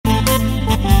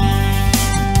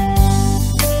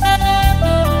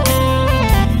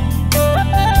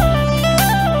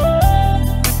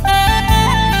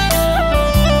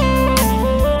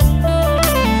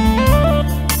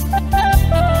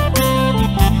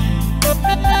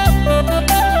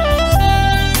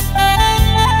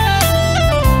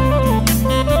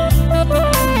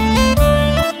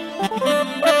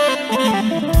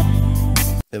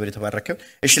የተባረከው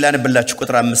እሺ ላንብላችሁ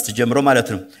ቁጥር 5 ጀምሮ ማለት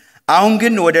ነው አሁን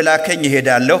ግን ወደ ላከኝ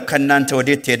እሄዳለሁ ከናንተ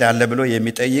ወዴት ትሄዳለህ ብሎ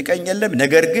የሚጠይቀኝ የለም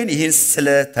ነገር ግን ይህን ስለ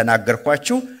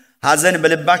ተናገርኳችሁ ሐዘን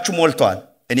በልባችሁ ሞልቷል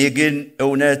እኔ ግን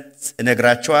እውነት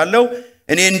እነግራችኋለሁ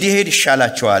እኔ እንዲሄድ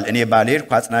ይሻላችኋል እኔ ባልሄድ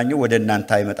አጽናኙ ወደ እናንተ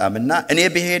አይመጣምና እኔ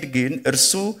ብሄድ ግን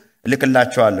እርሱ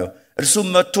ልክላችኋለሁ እርሱ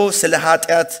መጥቶ ስለ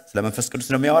ኃጢአት ስለ መንፈስ ቅዱስ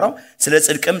ነው የሚያወራው ስለ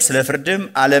ጽድቅም ስለ ፍርድም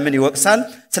ዓለምን ይወቅሳል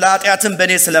ስለ ኃጢአትም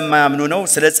በእኔ ስለማያምኑ ነው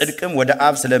ስለ ጽድቅም ወደ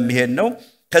አብ ስለሚሄድ ነው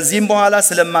ከዚህም በኋላ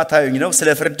ስለማታዩኝ ነው ስለ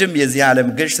ፍርድም የዚህ ዓለም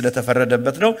ገዥ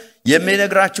ስለተፈረደበት ነው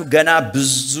የሚነግራችሁ ገና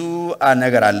ብዙ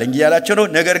ነገር አለኝ እያላችሁ ነው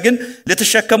ነገር ግን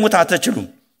ልትሸከሙት አትችሉም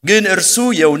ግን እርሱ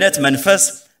የእውነት መንፈስ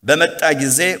በመጣ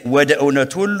ጊዜ ወደ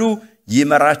እውነት ሁሉ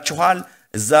ይመራችኋል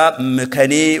እዛ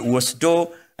ከኔ ወስዶ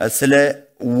ስለ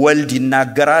ወልድ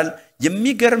ይናገራል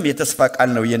የሚገርም የተስፋ ቃል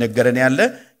ነው እየነገረን ያለ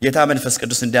ጌታ መንፈስ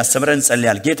ቅዱስ እንዲያስተምረን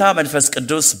ጸልያል ጌታ መንፈስ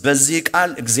ቅዱስ በዚህ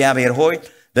ቃል እግዚአብሔር ሆይ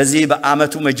በዚህ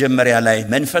በአመቱ መጀመሪያ ላይ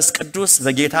መንፈስ ቅዱስ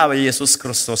በጌታ በኢየሱስ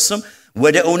ክርስቶስ ስም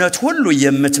ወደ እውነት ሁሉ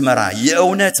የምትመራ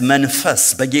የእውነት መንፈስ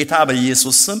በጌታ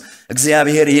በኢየሱስ ስም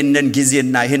እግዚአብሔር ይህንን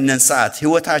ጊዜና ይህንን ሰዓት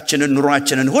ህይወታችንን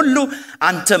ኑሯችንን ሁሉ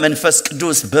አንተ መንፈስ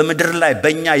ቅዱስ በመድር ላይ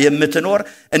በእኛ የምትኖር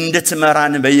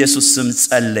እንድትመራን በኢየሱስ ስም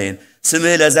ጸልየን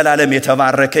ስምህ ለዘላለም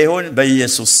የተባረከ ይሁን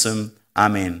በኢየሱስ ስም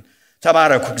አሜን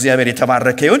ተባረኩ እግዚአብሔር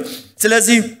የተባረከ ይሁን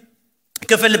ስለዚህ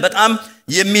ክፍል በጣም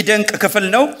የሚደንቅ ክፍል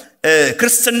ነው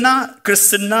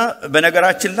ክርስትና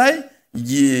በነገራችን ላይ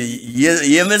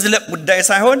የመዝለቅ ጉዳይ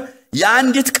ሳይሆን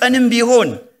የአንዲት ቀንም ቢሆን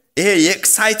ይሄ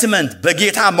የኤክሳይትመንት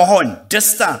በጌታ መሆን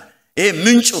ደስታ ይሄ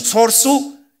ምንጩ ሶርሱ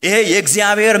ይሄ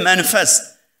የእግዚአብሔር መንፈስ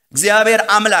እግዚአብሔር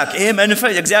አምላክ ይሄ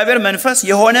መንፈስ የእግዚአብሔር መንፈስ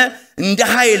የሆነ እንደ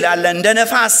ኃይል አለ እንደ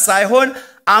ነፋስ ሳይሆን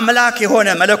አምላክ የሆነ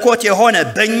መለኮት የሆነ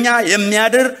በእኛ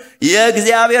የሚያድር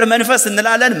የእግዚአብሔር መንፈስ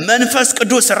እንላለን መንፈስ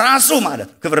ቅዱስ ራሱ ማለት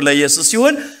ክብር ለኢየሱስ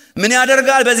ይሁን ምን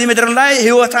ያደርጋል በዚህ ምድር ላይ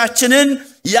ህይወታችንን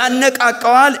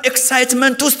ያነቃቃዋል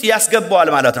ኤክሳይትመንት ውስጥ ያስገባዋል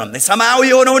ማለት ነው ሰማያዊ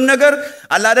የሆነውን ነገር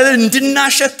አላደለ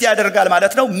እንድናሸት ያደርጋል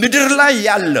ማለት ነው ምድር ላይ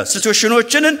ያለ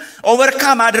ሲቹዌሽኖችን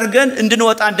ኦቨርካም አድርገን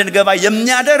እንድንወጣ እንድንገባ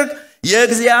የሚያደርግ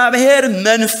የእግዚአብሔር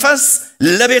መንፈስ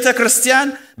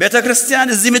ለቤተክርስቲያን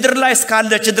እዚህ ምድር ላይ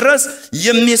እስካለች ድረስ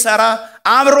የሚሰራ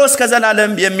አብሮ እስከ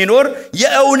ዘላለም የሚኖር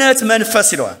የእውነት መንፈስ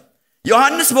ይለዋል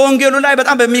ዮሐንስ በወንጌሉ ላይ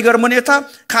በጣም በሚገርም ሁኔታ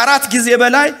ከአራት ጊዜ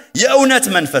በላይ የእውነት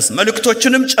መንፈስ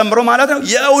መልእክቶችንም ጨምሮ ማለት ነው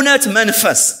የእውነት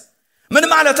መንፈስ ምን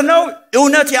ማለት ነው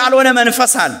እውነት ያልሆነ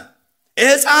መንፈስ አለ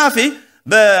ይሄ ጻፊ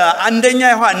በአንደኛ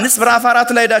ዮሐንስ ምዕራፍ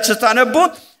 4 ላይ ዳች ተታነቡ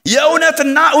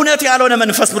የእውነትና እውነት ያልሆነ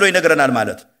መንፈስ ብሎ ይነግረናል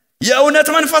ማለት የእውነት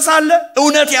መንፈስ አለ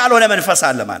እውነት ያልሆነ መንፈስ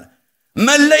አለ ማለት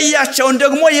መለያቸውን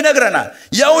ደግሞ ይነግረናል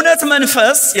የእውነት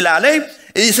መንፈስ ይላል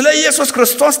ስለ ኢየሱስ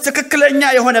ክርስቶስ ትክክለኛ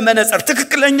የሆነ መነጽር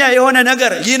ትክክለኛ የሆነ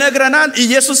ነገር ይነግረናል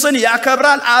ኢየሱስን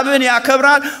ያከብራል አብን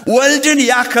ያከብራል ወልድን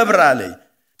ያከብራል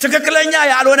ትክክለኛ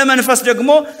ያልሆነ መንፈስ ደግሞ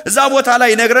እዛ ቦታ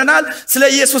ላይ ይነግረናል ስለ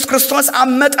ኢየሱስ ክርስቶስ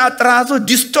አመጣጥ ራሱ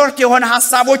ዲስቶርት የሆነ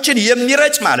ሐሳቦችን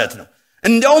የሚረጭ ማለት ነው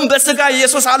እንደውም በስጋ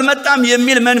ኢየሱስ አልመጣም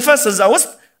የሚል መንፈስ እዛ ውስጥ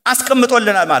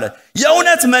አስቀምጦልናል ማለት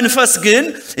የእውነት መንፈስ ግን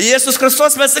ኢየሱስ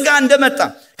ክርስቶስ በስጋ እንደመጣ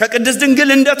ከቅድስት ድንግል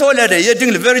እንደተወለደ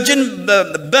የድንግል ቨርጂን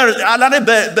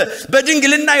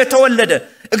በድንግልና የተወለደ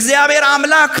እግዚአብሔር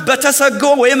አምላክ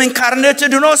በተሰገው ወይም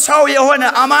ኢንካርኔትድ ሆኖ ሰው የሆነ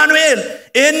አማኑኤል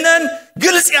ይሄንን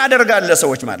ግልጽ ያደርጋል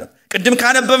ለሰዎች ማለት ቅድም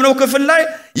ካነበብነው ክፍል ላይ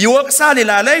ይወቅሳል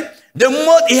ይላል ደግሞ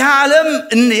ይሄ ዓለም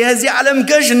የዚህ ዓለም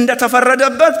ገዥ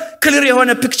እንደተፈረደበት ክሊር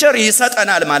የሆነ ፒክቸር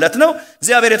ይሰጠናል ማለት ነው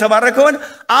እግዚአብሔር የተባረከውን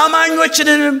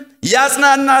አማኞችንም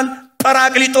ያጽናናል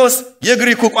ጳራቅሊጦስ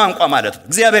የግሪኩ ቋንቋ ማለት ነው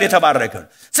እግዚአብሔር የተባረከው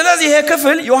ስለዚህ ይሄ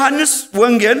ክፍል ዮሐንስ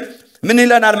ወንጌል ምን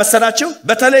ይለናል መሰላችሁ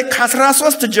በተለይ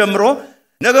ከ13 ጀምሮ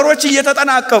ነገሮች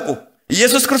እየተጠናቀቁ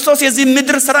ኢየሱስ ክርስቶስ የዚህ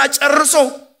ምድር ሥራ ጨርሶ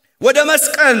ወደ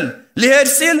መስቀል ሊሄድ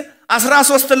ሲል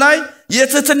 13 ላይ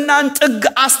የትህትናን ጥግ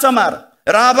አስተማረ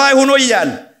ራባይ ሆኖ ይያል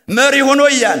መሪ ሆኖ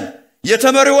ይያል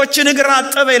የተመሪዎችን እግር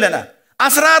አጠበ ይለናል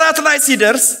 14 ላይ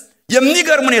ሲደርስ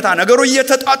የሚገርም ሁኔታ ነገሩ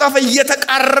እየተጣጣፈ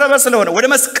እየተቃረበ ስለሆነ ወደ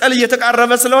መስቀል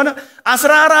እየተቃረበ ስለሆነ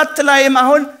 14 ላይም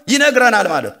አሁን ይነግረናል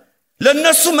ማለት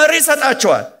ለነሱ መሪ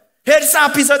ይሰጣቸዋል ሄድስ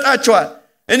አፕ ይሰጣቸዋል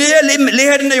እኔ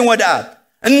ሊሄድ ነኝ ወደ አብ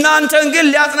እናንተን ግን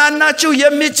ሊያጽናናችሁ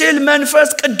የሚችል መንፈስ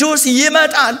ቅዱስ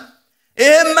ይመጣል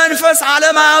ይሄም መንፈስ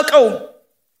ዓለም አያውቀው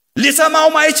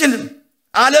ሊሰማውም አይችልም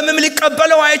ዓለምም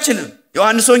ሊቀበለው አይችልም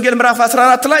ዮሐንስ ወንጌል ምዕራፍ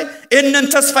 14 ላይ እነን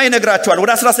ተስፋ ይነግራቸዋል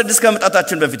ወደ 16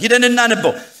 ከመጣታችን በፊት ሄደንና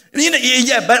አንበው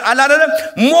አላለም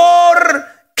ሞር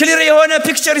ክሊር የሆነ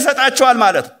ፒክቸር ይሰጣቸዋል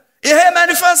ማለት ይሄ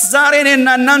መንፈስ ዛሬ እኔና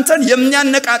እናንተን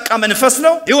የሚያነቃቃ መንፈስ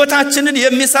ነው ህይወታችንን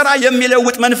የሚሰራ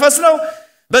የሚለውጥ መንፈስ ነው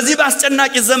በዚህ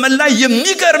በአስጨናቂ ዘመን ላይ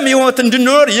የሚገርም ህይወት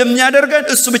እንድንኖር የሚያደርገን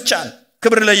እሱ ብቻ ነው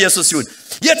ክብር ለኢየሱስ ይሁን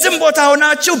የትም ቦታ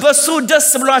ሆናችሁ በሱ ደስ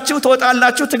ብሏችሁ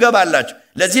ትወጣላችሁ ትገባላችሁ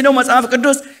ለዚህ ነው መጽሐፍ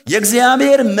ቅዱስ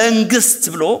የእግዚአብሔር መንግስት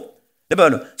ብሎ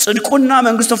ለባሉ ጽድቁና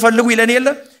መንግስቱን ፈልጉ ይለን የለ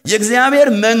የእግዚአብሔር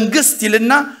መንግስት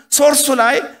ይልና ሶርሱ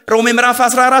ላይ ሮሜ ምዕራፍ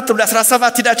 14 ወደ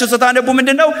 17 ሄዳችሁ ስታነቡ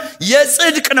ምንድነው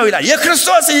የጽድቅ ነው ይላል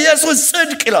የክርስቶስ ኢየሱስ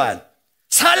ጽድቅ ይላል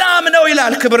ሰላም ነው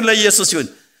ይላል ክብር ለኢየሱስ ይሁን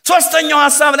ሶስተኛው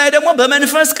ሐሳብ ላይ ደግሞ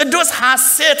በመንፈስ ቅዱስ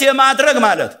ሐሴት የማድረግ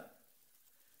ማለት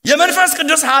የመንፈስ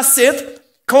ቅዱስ ሐሴት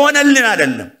ከሆነልን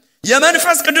አይደለም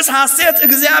የመንፈስ ቅዱስ ሐሴት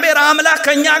እግዚአብሔር አምላክ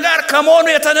ከኛ ጋር ከመሆኑ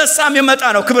የተነሳ የሚመጣ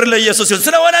ነው ክብር ለኢየሱስ ይሁን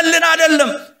ስለሆነልን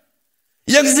አይደለም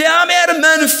የእግዚአብሔር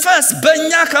መንፈስ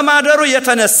በእኛ ከማደሩ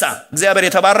የተነሳ እግዚአብሔር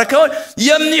የተባረከው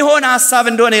የሚሆን ሐሳብ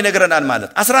እንደሆነ ይነግረናል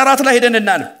ማለት 14 ላይ ሄደን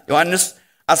እናን ዮሐንስ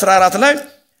 14 ላይ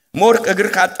ሞርቅ እግር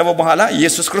ካጠበ በኋላ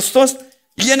ኢየሱስ ክርስቶስ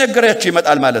እየነገራችሁ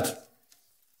ይመጣል ማለት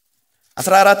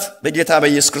 14 በጌታ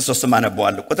በኢየሱስ ክርስቶስ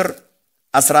ማነበዋለሁ ቁጥር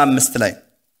 15 ላይ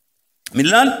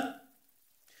ሚላን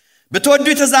በተወዱ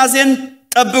ትእዛዜን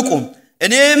ጠብቁ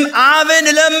እኔም አብን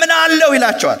እለምናለሁ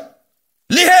ይላቸዋል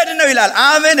ሊሄድ ነው ይላል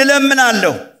አብን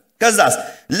እለምናለሁ ከዛስ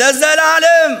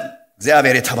ለዘላለም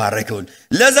እግዚአብሔር የተባረከውን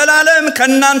ለዘላለም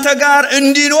ከናንተ ጋር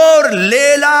እንዲኖር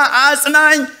ሌላ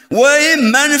አጽናኝ ወይ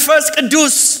መንፈስ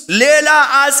ቅዱስ ሌላ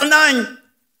አጽናኝ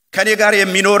ከኔ ጋር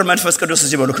የሚኖር መንፈስ ቅዱስ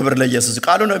ሲበሉ ክብር ለኢየሱስ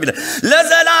ቃሉ ነው ቢለ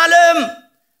ለዘላለም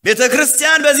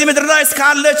ቤተክርስቲያን በዚህ ምድር ላይ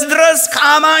እስካለች ድረስ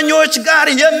ከአማኞች ጋር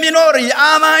የሚኖር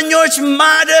የአማኞች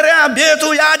ማደሪያ ቤቱ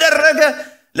ያደረገ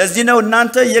ለዚህ ነው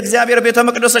እናንተ የእግዚአብሔር ቤተ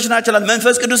መቅደሶች ናችሁ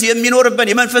መንፈስ ቅዱስ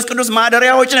የሚኖርብን የመንፈስ ቅዱስ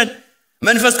ማደሪያዎች ነን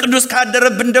መንፈስ ቅዱስ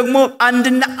ካደረብን ደግሞ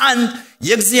አንድና አንድ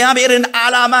የእግዚአብሔርን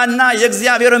ዓላማና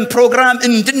የእግዚአብሔርን ፕሮግራም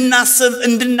እንድናስብ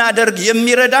እንድናደርግ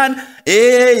የሚረዳን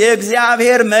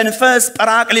የእግዚአብሔር መንፈስ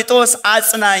ጰራቅሊጦስ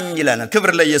አጽናኝ ይላል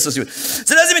ክብር ለኢየሱስ ይሁን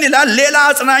ስለዚህ ምን ይላል ሌላ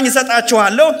አጽናኝ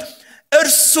ይሰጣችኋለሁ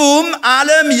እርሱም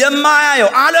ዓለም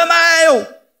የማያየው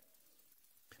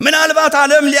ምናልባት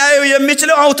ዓለም ሊያየው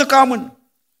የሚችለው አውትካሙን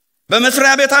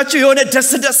በመስሪያ ቤታችሁ የሆነ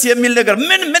ደስ የሚል ነገር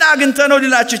ምን አግንተ ነው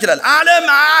ሊላችሁ ይችላል ዓለም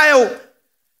አያየው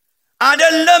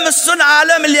አይደለም እሱን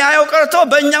ዓለም ሊያየው ቀርቶ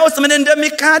በእኛ ውስጥ ምን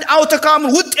እንደሚካሄድ አውትካሙ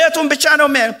ውጤቱን ብቻ ነው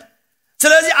የሚያየው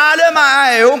ስለዚህ ዓለም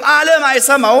አያየውም ዓለም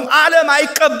አይሰማውም ዓለም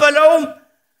አይቀበለውም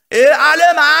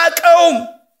ዓለም አያውቀውም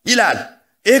ይላል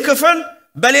ይህ ክፍል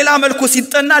በሌላ መልኩ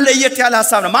ሲጠና ለየት ያለ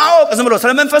ሐሳብ ነው ማወቅ ዝም ብሎ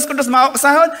ስለ መንፈስ ቅዱስ ማወቅ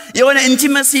ሳይሆን የሆነ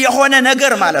ኢንቲመሲ የሆነ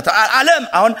ነገር ማለት ዓለም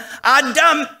አሁን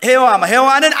አዳም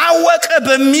ሔዋንን አወቀ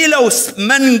በሚለው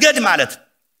መንገድ ማለት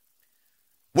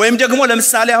ወይም ደግሞ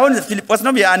ለምሳሌ አሁን ፊልጶስ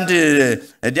ነው የአንድ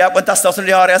ዲያቆን ታስታውሱ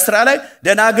የሐዋርያ ሥራ ላይ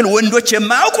ደናግል ወንዶች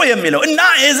የማያውቁ የሚለው እና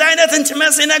የዚህ አይነት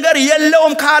ኢንቲመሲ ነገር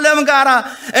የለውም ከዓለም ጋራ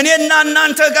እኔና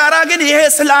እናንተ ጋራ ግን ይሄ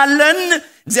ስላለን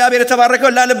እግዚአብሔር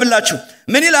የተባረከው ላለብላችሁ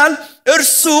ምን ይላል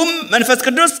እርሱም መንፈስ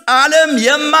ቅዱስ ዓለም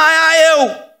የማያየው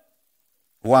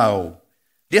ዋው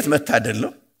እንዴት መታደል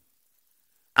ነው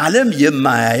ዓለም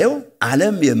የማያየው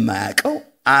ዓለም የማያውቀው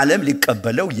ዓለም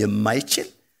ሊቀበለው የማይችል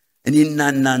እኔና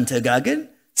እናንተ ጋር ግን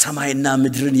ሰማይና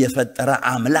ምድርን የፈጠረ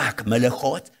አምላክ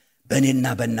መለኮት በእኔና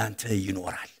በእናንተ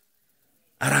ይኖራል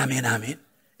አሜን አሜን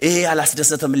ይሄ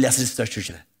ያላስደሰተም ሊያስደስታችሁ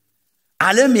ይችላል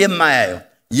ዓለም የማያየው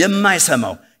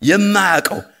የማይሰማው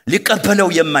የማያውቀው ሊቀበለው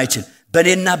የማይችል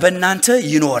በእኔና በእናንተ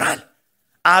ይኖራል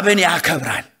አብን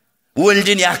ያከብራል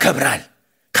ወልድን ያከብራል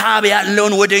ካብ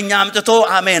ያለውን ወደኛ አምጥቶ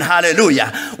አሜን ሃሌሉያ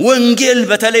ወንጌል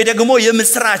በተለይ ደግሞ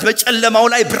የምስራች በጨለማው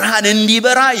ላይ ብርሃን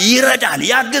እንዲበራ ይረዳል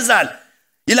ያግዛል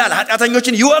ይላል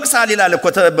ኃጢአተኞችን ይወቅሳል ይላል እኮ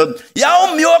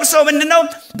ያውም ይወቅሰው ምንድነው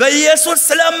በኢየሱስ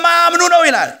ስለማያምኑ ነው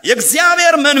ይላል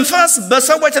የእግዚአብሔር መንፈስ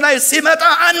በሰዎች ላይ ሲመጣ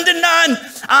አንድና አንድ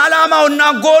ዓላማውና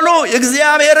ጎሉ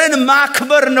እግዚአብሔርን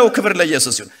ማክበር ነው ክብር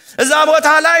ለኢየሱስ ይሁን እዛ ቦታ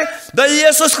ላይ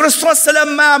በኢየሱስ ክርስቶስ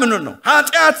ስለማያምኑ ነው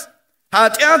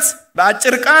ኃጢአት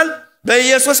በአጭር ቃል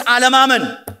በኢየሱስ አለማመን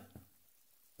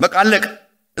በቃለቅ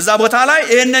እዛ ቦታ ላይ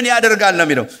ይሄንን ያደርጋል ነው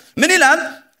የሚለው ምን ይላል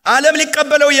ዓለም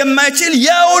ሊቀበለው የማይችል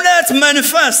የእውነት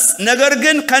መንፈስ ነገር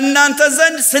ግን ከናንተ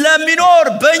ዘንድ ስለሚኖር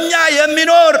በእኛ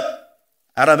የሚኖር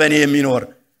አረበኔ የሚኖር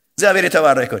እግዚአብሔር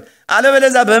የተባረከው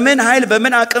አለበለዚያ በምን ኃይል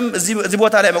በምን አቅም እዚህ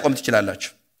ቦታ ላይ መቆም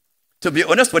ትችላላችሁ to be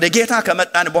honest ወደ ጌታ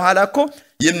ከመጣን በኋላ እኮ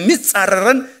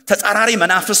የሚጻረረን ተጻራሪ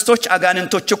መናፍስቶች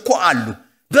አጋንንቶች እኮ አሉ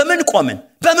በምን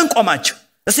ቆማችሁ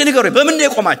እስቲ ንገሩኝ በምን ነው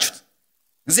የቆማችሁት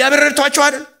እግዚአብሔር ረድቷችሁ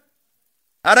አይደል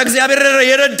አረ እግዚአብሔር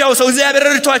የረዳው ሰው እግዚአብሔር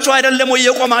ረድቷችሁ አይደለም ወይ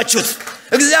የቆማችሁት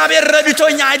እግዚአብሔር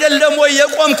ረድቶኛ አይደለም ወይ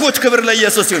የቆምኩት ክብር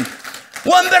ለኢየሱስ ይሁን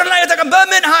ወንበር ላይ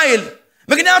በምን ኃይል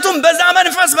ምክንያቱም በዛ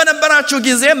መንፈስ በነበራችሁ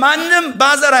ጊዜ ማንንም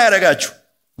ባዘር ያረጋችሁ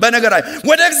በነገር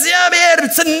ወደ እግዚአብሔር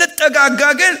ስንጠጋጋ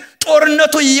ግን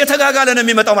ጦርነቱ እየተጋጋለ ነው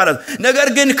የሚመጣው ማለት ነገር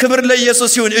ግን ክብር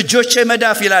ለኢየሱስ ይሁን እጆቼ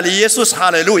መዳፍ ይላል ኢየሱስ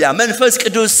ሃሌሉያ መንፈስ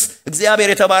ቅዱስ እግዚአብሔር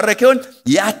የተባረከውን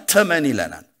ያተመን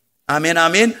ይላል አሜን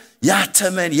አሜን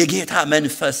ያተመን የጌታ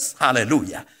መንፈስ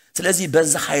ሃሌሉያ ስለዚህ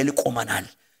በዛ ኃይል ቆመናል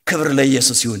ክብር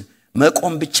ለኢየሱስ ይሁን።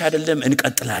 መቆም ብቻ አይደለም፣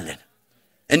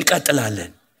 እንቀጥላለን።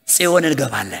 ጽዮን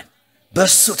እንገባለን።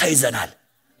 በሱ ተይዘናል።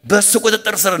 በሱ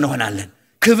ቁጥጥር ስር እንሆናለን።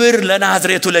 ክብር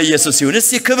ለናዝሬቱ ለኢየሱስ ይሁን።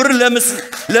 እስቲ ክብር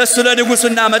ለሱ ለንጉሱ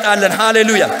እናመጣለን።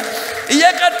 ሃሌሉያ።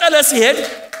 እየቀጠለ ሲሄድ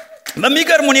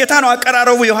በሚገርም ሁኔታ ነው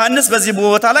አቀራረቡ። ዮሐንስ በዚህ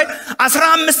ቦታ ላይ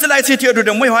 15 ላይ ሲሄዱ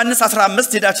ደግሞ ዮሐንስ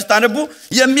 15 ሄዳችሁ ታነቡ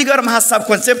የሚገርም ሐሳብ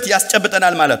ኮንሴፕት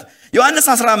ያስጨብጠናል ማለት። ዮሐንስ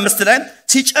 15 ላይ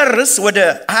ሲጨርስ ወደ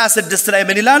 26 ላይ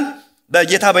ምን ይላል?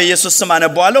 በጌታ በኢየሱስ ስም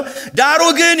አነባዋለሁ። ዳሩ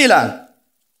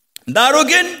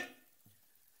ግን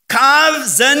ከአብ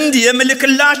ዘንድ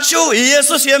የምልክላችሁ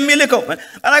ኢየሱስ የሚልከው።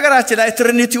 በነገራችን ላይ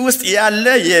ትሪኒቲ ውስጥ ያለ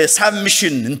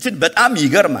የሳብሚሽን እንትን በጣም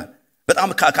ይገርማል። በጣም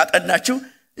ካጠናችሁ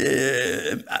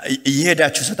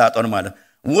እየሄዳችሁ ስታጠኑ ማለት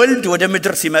ወልድ ወደ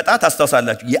ምድር ሲመጣ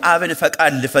ታስተውሳላችሁ። የአብን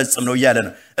ፈቃድ ልፈጽም ነው እያለ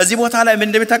ነው። እዚህ ቦታ ላይ ምን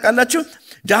እንደምታውቃላችሁ?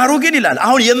 ዳሩ ግን ይላል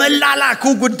አሁን የመላላኩ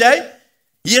ጉዳይ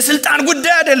የስልጣን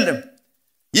ጉዳይ አይደለም።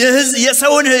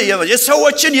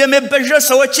 የሰዎችን የመበጀት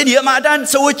ሰዎችን የማዳን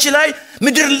ሰዎች ላይ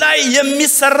ምድር ላይ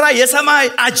የሚሰራ የሰማይ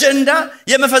አጀንዳ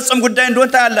የመፈጸም ጉዳይ እንደሆነ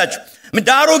ታያላችሁ።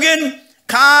 ዳሩ ግን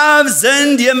ከአብ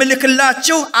ዘንድ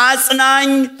የምልክላችሁ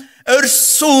አጽናኝ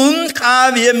እርሱም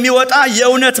ከአብ የሚወጣ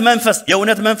የእውነት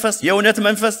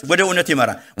መንፈስ ወደ እውነት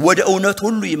ይመራል። ወደ እውነት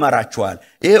ሁሉ ይመራችኋል።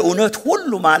 ይሄ እውነት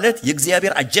ሁሉ ማለት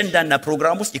የእግዚአብሔር አጀንዳና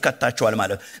ፕሮግራም ውስጥ ይከታችኋል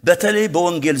ማለት ነው። በተለይ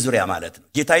በወንጌል ዙሪያ ማለት ነው።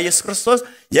 ጌታ ኢየሱስ ክርስቶስ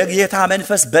የጌታ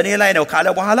መንፈስ በእኔ ላይ ነው ካለ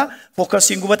በኋላ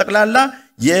ፎከሲንጉ በጠቅላላ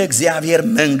የእግዚአብሔር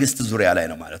መንግስት ዙሪያ ላይ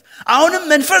ነው ማለት። አሁንም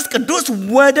መንፈስ ቅዱስ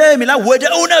ወደ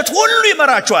እውነት ሁሉ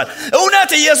ይመራችኋል።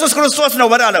 እውነት ኢየሱስ ክርስቶስ ነው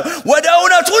በላለው። ወደ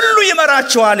እውነት ሁሉ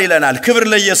ይመራችኋል ይለናል። ክብር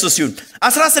ለኢየሱስ ይሁን።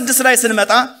 16 ላይ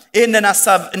ስንመጣ ይሄንን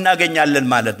ሐሳብ እናገኛለን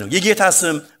ማለት ነው። የጌታ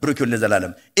ስም ብሩክ ይሁን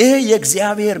ለዘላለም። ይሄ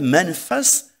የእግዚአብሔር መንፈስ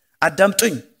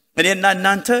አዳምጡኝ፣ እኔና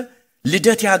እናንተ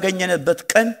ልደት ያገኘንበት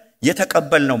ቀን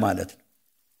የተቀበልነው ማለት ነው።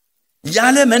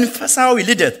 ያለ መንፈሳዊ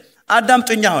ልደት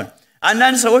አዳምጡኝ። አሁን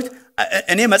አንዳንድ ሰዎች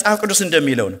እኔ መጽሐፍ ቅዱስ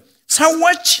እንደሚለው ነው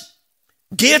ሰዎች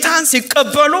ጌታን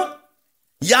ሲቀበሉ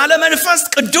ያለ መንፈስ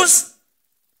ቅዱስ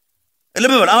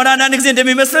ልብ በል። አሁን አንዳንድ ጊዜ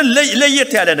እንደሚመስለን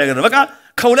ለየት ያለ ነገር ነው። በቃ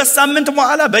ከሁለት ሳምንት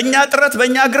በኋላ በእኛ ጥረት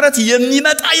በእኛ ግረት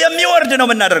የሚወርድ ነው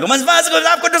የምናደርገው። መጽሐፍ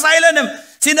ቅዱስ አይለንም።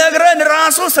 ሲነግረን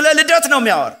ራሱ ስለ ልደት ነው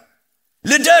የሚያወር።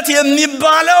 ልደት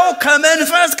የሚባለው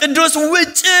ከመንፈስ ቅዱስ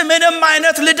ውጭ ምንም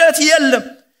አይነት ልደት የለም።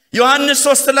 ዮሐንስ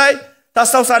 3 ላይ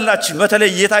ታስታውሳላችሁ። በተለይ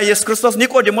ጌታ ኢየሱስ ክርስቶስ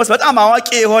ኒቆዲሞስ በጣም አዋቂ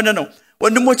የሆነ ነው።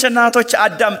 ወንድሞችና እህቶች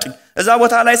አዳምጡኝ። እዛ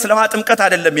ቦታ ላይ ስለ ውሃ ጥምቀት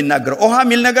አይደለም የሚናገረው። ውሃ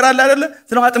የሚል ነገር አለ አይደለ?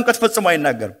 ስለ ውሃ ጥምቀት ፈጽሞ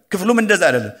አይናገርም። ክፍሉም እንደዛ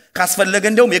አይደለም። ካስፈለገ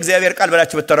እንደውም የእግዚአብሔር ቃል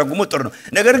ብላችሁ ብትተረጉሙ ጥሩ ነው።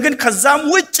 ነገር ግን ከዛም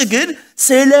ውጭ ግን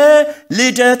ስለ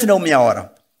ልደት ነው የሚያወራው።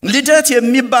 ልደት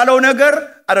የሚባለው ነገር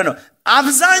ነው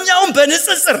አብዛኛውን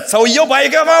በንጽጽር ሰውየው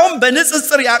ባይገባውም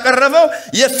በንጽጽር ያቀረበው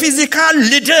የፊዚካል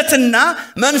ልደትና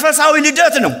መንፈሳዊ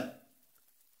ልደት ነው።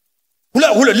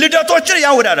 ሁለት ልደቶችን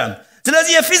ያወዳዳል።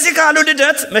 ስለዚህ የፊዚካሉ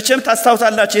ልደት መቼም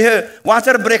ታስታውሳላችሁ። ይሄ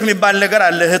ዋተር ብሬክ የሚባል ነገር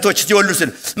አለ። እህቶች ሲወልዱ ሲል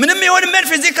ምንም ይሁን ምን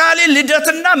ፊዚካሊ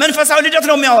ልደትና መንፈሳዊ ልደት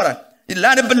ነው የሚያወራል።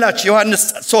 ላንብላችሁ ዮሐንስ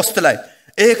 3 ላይ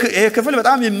ይሄ ክፍል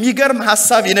በጣም የሚገርም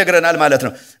ሐሳብ ይነግረናል ማለት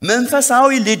ነው።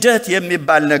 መንፈሳዊ ልደት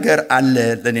የሚባል ነገር አለ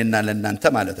ለኔና ለናንተ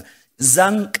ማለት ነው።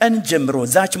 ዛን ቀን ጀምሮ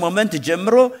ዛች ሞመንት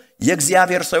ጀምሮ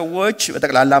የእግዚአብሔር ሰዎች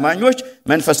በተቀላላ አማኞች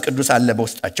መንፈስ ቅዱስ አለ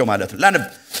በውስጣቸው ማለት ነው። ላንብ።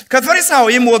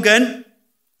 ከፈሪሳዊም ወገን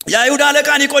የአይሁድ አለቃ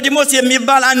ኒቆዲሞስ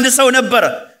የሚባል አንድ ሰው ነበረ።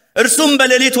 እርሱም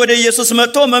በሌሊት ወደ ኢየሱስ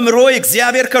መጥቶ መምህር ሆይ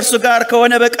እግዚአብሔር ከእርሱ ጋር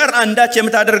ከሆነ በቀር አንዳች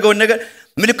የምታደርገውን ነገር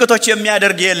ምልክቶች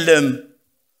የሚያደርግ የለም።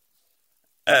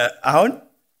 አሁን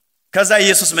ከዛ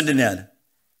ኢየሱስ ምንድን ነው ያለ?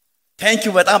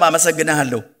 ታንኪዩ በጣም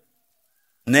አመሰግናለሁ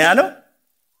ነው ያለው።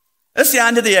 እስቲ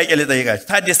አንድ ጥያቄ ልጠይቃችሁ።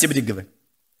 ታዲያ እስቲ ብድግ በል።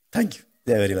 ታንኪዩ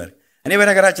እግዚአብሔር ይባርክ። እኔ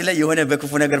በነገራችን ላይ የሆነ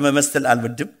በክፉ ነገር መመስል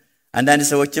አልወድም። አንዳንድ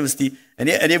ሰዎችም እስቲ እኔ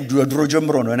ድሮ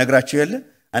ጀምሮ ነው ነግራችሁ ያለ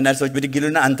አንዳንድ ሰዎች ብድግ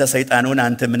ይሉና አንተ ሰይጣን ሆነ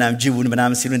አንተ ምናም ጅቡን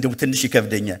ምናም ሲሉ እንደው ትንሽ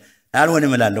ይከብደኛል።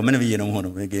 አልሆንም እላለሁ። ምን ብዬ ነው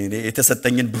ሆነው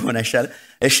የተሰጠኝን ቢሆን አይሻል?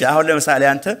 እሺ አሁን ለምሳሌ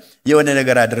አንተ የሆነ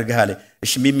ነገር አድርገሃል።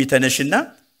 እሺ ሚሚ ተነሽና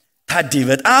ታዲ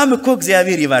በጣም እኮ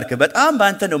እግዚአብሔር ይባርክ፣ በጣም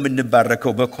ባንተ ነው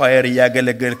የምንባረከው፣ በኳየር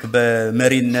ያገለገልክ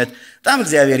በመሪነት በጣም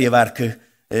እግዚአብሔር ይባርክ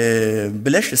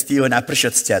ብለሽ እስቲ የሆነ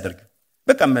አፕሪሺየት እስቲ ያደርግ።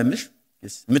 በቃ ምንሽ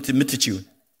ምትችዩ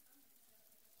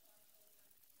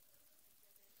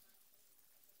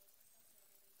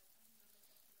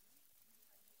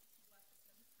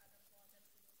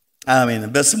አሜን።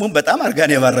 በስሙም በጣም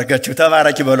አርጋን የባረካችሁ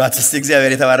ተባረኪ በሏት እስቲ።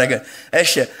 እግዚአብሔር የተባረከ።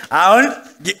 እሺ አሁን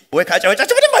ወይ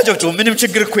ካጫወጫችሁ ምንም አጨብጭቡ፣ ምንም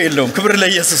ችግር እኮ የለውም። ክብር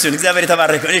ለኢየሱስ ይሁን። እግዚአብሔር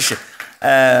የተባረከ። እሺ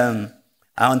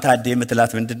አሁን ታዲያ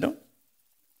የምትላት ምንድነው?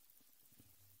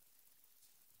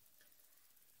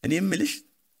 እኔ የምልሽ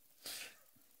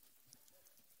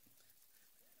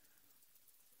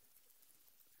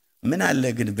ምን አለ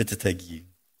ግን ብትተጊ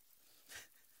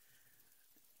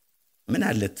ምን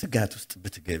አለ ትጋት ውስጥ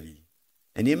ብትገቢ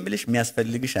እኔ የምልሽ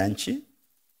የሚያስፈልግሽ አንቺ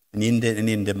እኔ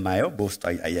እንደማየው በውስጥ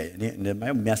እኔ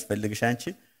እንደማየው የሚያስፈልግሽ አንቺ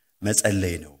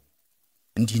መጸለይ ነው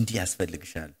እንዲህ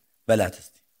ያስፈልግሻል በላት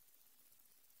እስቲ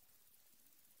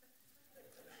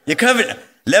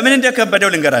ለምን እንደከበደው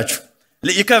ልንገራችሁ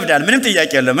ይከብዳል ምንም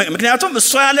ጥያቄ የለም ምክንያቱም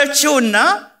እሷ ያለችውና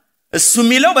እሱ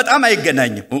የሚለው በጣም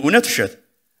አይገናኝም እውነት ውሸት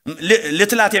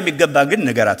ልትላት የሚገባ ግን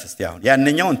ነገራት እስቲ አሁን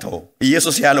ያንኛውን ተው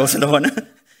ኢየሱስ ያለው ስለሆነ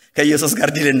ከኢየሱስ ጋር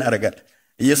ዲል እናደርጋለን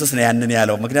ኢየሱስ ነው ያንን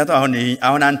ያለው ምክንያቱም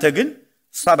አሁን አንተ ግን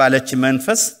እሷ ባለች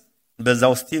መንፈስ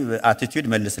በዛው እስቲ አቲቲዩድ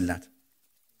መልስላት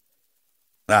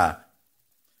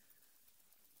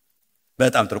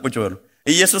በጣም ጥሩ ቁጭ በሉ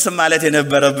ኢየሱስ ማለት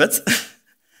የነበረበት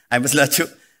አይመስላችሁ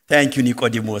ታንክ ዩ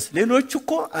ኒቆዲሞስ ሌሎች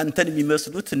እኮ አንተን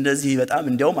የሚመስሉት እንደዚህ በጣም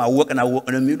እንደውም አወቅን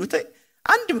የሚሉት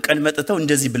አንድም ቀን መጥተው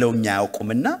እንደዚህ ብለውኛ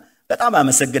ያውቁምና በጣም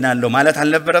አመሰግናለሁ ማለት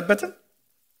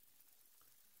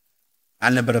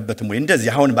አልነበረበትም ወይ እንደዚህ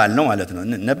አሁን ባል ነው ማለት ነው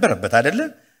ነበረበት አይደለ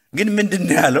ግን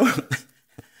ምንድነው ያለው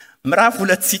ምዕራፍ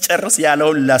 2 ሲጨርስ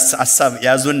ያለውን ሐሳብ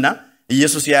ያዙና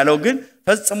ኢየሱስ ያለው ግን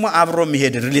ፈጽሞ አብሮ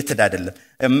መሄድ ሪሌትድ አይደለም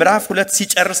ምዕራፍ 2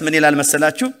 ሲጨርስ ምን ይላል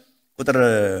መሰላችሁ ቁጥር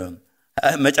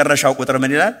መጨረሻው ቁጥር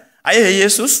ምን ይላል አይ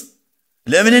ኢየሱስ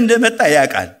ለምን እንደመጣ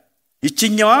ያቃል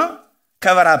ይችኛዋ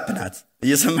ከቨራፕ ናት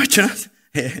እየሰማችሁ ናት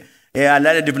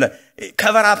ያላለ ድብላ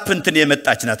ከቨራፕ እንትን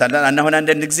የመጣች ናት አሁን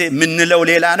አንድ ጊዜ ምንለው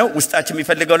ሌላ ነው ውስጣችን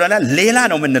የሚፈልገው ሌላ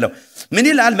ነው ምንለው ምን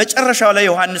ይላል መጨረሻው ላይ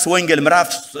ዮሐንስ ወንጌል ምዕራፍ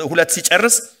 2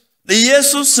 ሲጨርስ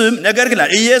ኢየሱስም ነገር ግን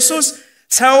ኢየሱስ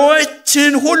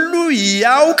ሰዎችን ሁሉ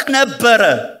ያውቅ ነበር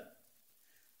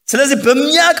ስለዚህ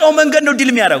በሚያቀው መንገድ ነው ዲል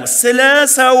የሚያደርገው ስለ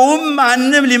ሰውም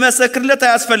ማንንም ሊመሰክርለት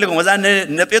አያስፈልግም ወዛን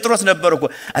ጴጥሮስ ነበርኩ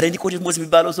አረ ኒቆዲሞስ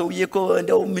የሚባለው ሰውዬ እኮ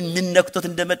እንደው ምን ነክቶት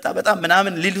እንደመጣ በጣም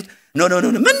ምናምን ሊሉት ኖ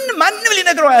ማንንም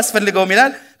ሊነግረው አያስፈልገውም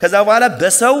ይላል ከዛ በኋላ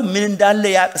በሰው ምን እንዳለ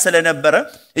ያቅ ስለነበረ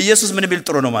ኢየሱስ ምን ቢል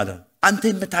ጥሩ ነው ማለት ነው አንተ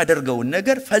የምታደርገው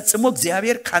ነገር ፈጽሞ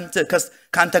እግዚአብሔር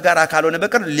ካንተ ጋር ካልሆነ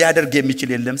በቀር ሊያደርግ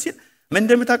የሚችል የለም ሲል ምን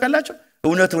እንደምታውቃላችሁ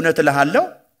እውነት እልሃለሁ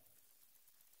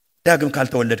ዳግም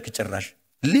ካልተወለድክ ጭራሽ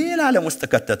ሌላ ዓለም ውስጥ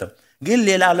ከተተው ግን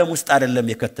ሌላ ዓለም ውስጥ አይደለም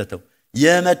የከተተው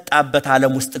የመጣበት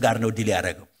ዓለም ውስጥ ጋር ነው ዲል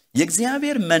ያደርገው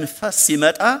የእግዚአብሔር መንፈስ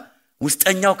ሲመጣ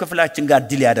ውስጠኛው ክፍላችን ጋር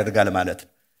ዲል ያደርጋል ማለት ነው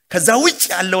ከዛ ውጭ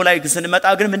ያለው ላይ ስንመጣ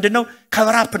ግን ምንድነው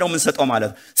ከቨራፕ ነው የምንሰጠው ማለት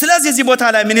ነው ስለዚህ እዚህ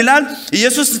ቦታ ላይ ምን ይላል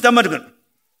ኢየሱስ ተመድገን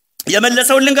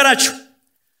የመለሰውን ልንገራችሁ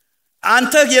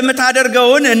አንተ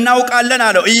የምታደርገውን እናውቃለን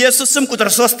አለው ኢየሱስም ቁጥር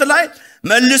 3 ላይ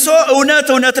መልሶ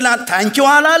እውነት ታንኪው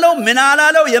አላለው ምን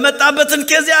አላለው የመጣበትን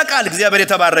ኬዝ ያቃል እግዚአብሔር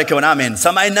የተባረከ ይሁን አሜን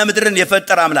ሰማይና ምድርን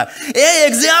የፈጠረ አምላክ ይሄ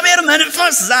የእግዚአብሔር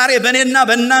መንፈስ ዛሬ በእኔና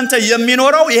በእናንተ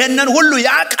የሚኖረው ይሄንን ሁሉ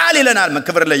ያቃል ይለናል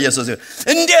ክብር ለኢየሱስ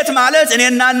እንዴት ማለት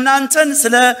እኔና እናንተን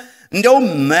ስለ እንደው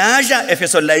ማያዣ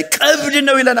ኤፌሶን ላይ ቀብድ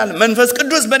ነው ይለናል መንፈስ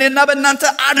ቅዱስ በእኔና በእናንተ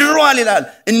አድሯል ይላል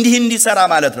እንዲሰራ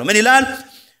ማለት ነው ምን ይላል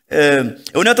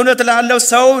እውነት እልሃለሁ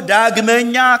ሰው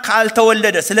ዳግመኛ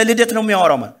ካልተወለደ ስለ ልደት ነው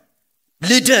የሚያወራው ማለት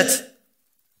ልደት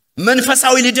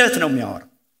መንፈሳዊ ልደት ነው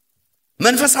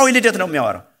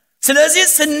የሚያወራው ስለዚህ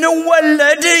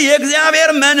ስንወለድ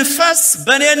የእግዚአብሔር መንፈስ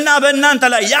በእኔና በእናንተ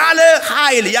ላይ ያለ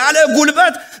ኃይል ያለ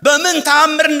ጉልበት በምን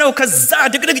ተአምር ነው ከዛ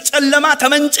ድቅድቅ ጨለማ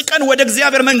ተመንጭቀን ወደ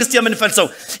እግዚአብሔር መንግስት የምንፈልሰው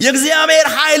የእግዚአብሔር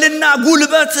ኃይልና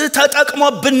ጉልበት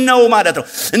ተጠቅሞብን ነው ማለት ነው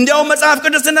እንዲያው መጽሐፍ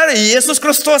ቅዱስና ኢየሱስ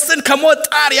ክርስቶስን ከሞት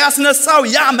ጣር ያስነሳው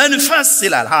ያ መንፈስ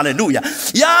ይላል ሃሌሉያ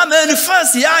ያ መንፈስ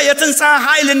ያ የትንሣኤ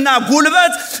ኃይልና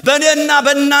ጉልበት በእኔና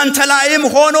በእናንተ ላይም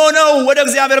ሆኖ ነው ወደ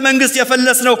እግዚአብሔር መንግስት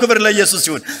የፈለስነው ክብር ለኢየሱስ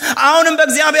ይሁን አሁንም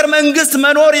በእግዚአብሔር መንግስት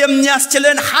መኖር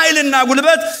የሚያስችለን ኃይልና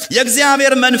ጉልበት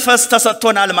የእግዚአብሔር መንፈስ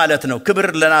ተሰጥቶናል ማለት ነው ክብር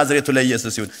ለናዝሬቱ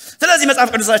ለኢየሱስ ይሁን ስለዚህ መጽሐፍ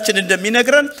ቅዱሳችን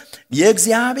እንደሚነግረን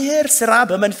የእግዚአብሔር ሥራ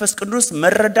በመንፈስ ቅዱስ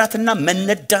መረዳትና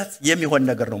መነዳት የሚሆን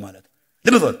ነገር ነው ማለት ነው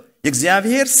ልብ በሉ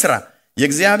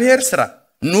የእግዚአብሔር ሥራ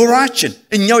ኑሯችን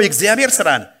እኛው የእግዚአብሔር ሥራ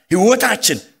ነው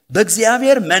ህይወታችን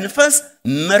በእግዚአብሔር መንፈስ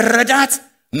መረዳት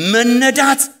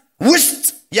መነዳት ውስጥ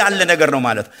ያለ ነገር ነው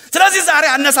ማለት ስለዚህ ዛሬ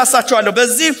አነሳሳቸዋለሁ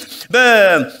በዚህ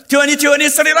በቲዮኒ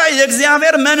ስሪ ላይ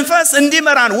የእግዚአብሔር መንፈስ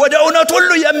እንዲመራን ወደ እውነት ሁሉ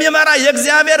የሚመራ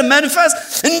የእግዚአብሔር መንፈስ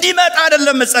እንዲመጣ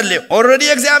አይደለም መጸለይ ኦሬዲ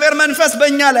የእግዚአብሔር መንፈስ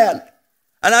በእኛ ላይ አለ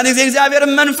አናንዚ የእግዚአብሔር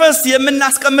መንፈስ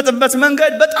የምናስቀምጥበት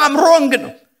መንገድ በጣም ሮንግ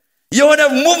ነው የሆነ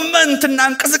ሙቭመንትና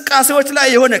እንቅስቃሴዎች ላይ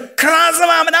የሆነ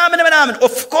ክራዝማ ምናምን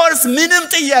ኦፍ ኮርስ ምንም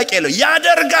ጥያቄ የለው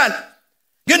ያደርጋል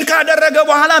ግን ካደረገ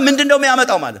በኋላ ምንድነው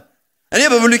የሚያመጣው ማለት እኔ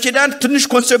በብሉይ ኪዳን ትንሽ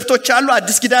ኮንሴፕቶች አሉ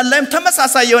አዲስ ኪዳን ላይም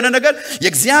ተመሳሳይ የሆነ ነገር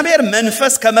የእግዚአብሔር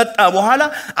መንፈስ ከመጣ በኋላ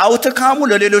አውትካሙ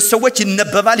ለሌሎች ሰዎች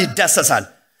ይነበባል ይዳሰሳል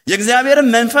የእግዚአብሔር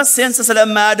መንፈስ ሴንስ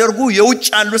ስለማያደርጉ የውጭ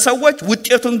ያሉ ሰዎች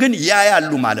ውጤቱን ግን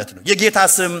ያያሉ ማለት ነው የጌታ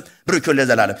ስም ብሩክ ይሁን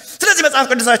ለዘላለም ስለዚህ መጽሐፍ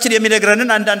ቅዱሳችን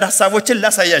የሚነግረንን አንዳንድ ሐሳቦችን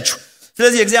ላሳያችሁ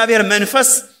ስለዚህ የእግዚአብሔር መንፈስ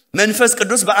መንፈስ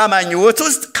ቅዱስ በአማኝ ሕይወት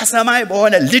ውስጥ ከሰማይ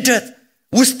በሆነ ልደት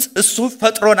ውስጥ እሱ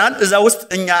ፈጥሮናል እዛ ውስጥ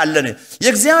እኛ አለን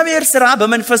የእግዚአብሔር ሥራ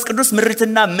በመንፈስ ቅዱስ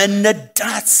ምሪትና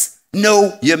መነዳት ነው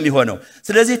የሚሆነው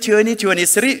ስለዚህ ቲዮኒ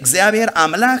እግዚአብሔር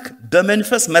አምላክ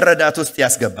በመንፈስ መረዳት ውስጥ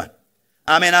ያስገባል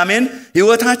አሜን አሜን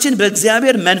ሕይወታችን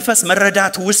በእግዚአብሔር መንፈስ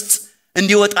መረዳት ውስጥ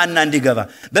እንዲወጣና እንዲገባ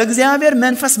በእግዚአብሔር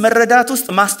መንፈስ መረዳት ውስጥ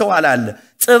ማስተዋል አለ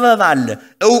ጥበብ አለ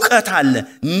ዕውቀት አለ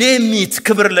ኔሚት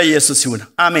ክብር ለኢየሱስ ይሁን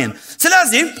አሜን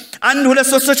ስለዚህ አንድ ሁለት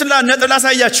ሶስቶችን ነጥብ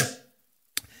ላሳያችሁ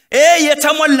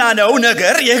የተሞላነው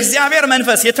ነገር የእግዚአብሔር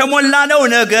መንፈስ የተሞላነው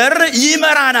ነገር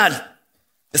ይመራናል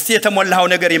እስቲ የተሞላው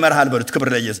ነገር ይመራሃል በሉት ክብር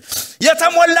ለኢየሱስ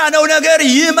የተሞላነው ነገር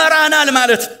ይመራናል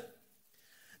ማለት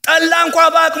ጠላ እንኳን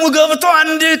ባቅሙ ገብቶ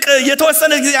አንድ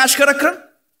የተወሰነ ጊዜ አሽከረክረም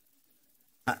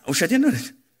ውሸቴን ነው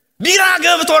ቢራ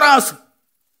ገብቶ ራሱ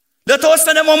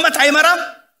ለተወሰነ ሞመት ይመራል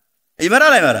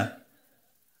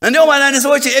እንደው ማለት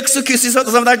ሰዎች ኤክስኪዩዝ ሲሰጡ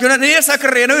ሰምታችሁ ነው እኔ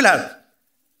ሰክሬ ነው ይላል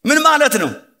ምን ማለት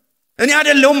ነው እኔ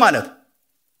አይደለም ማለት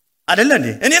አይደለ እንዴ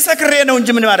እኔ ሰክሬ ነው እንጂ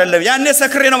ምን አይደለም ያኔ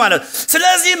ሰክሬ ነው ማለት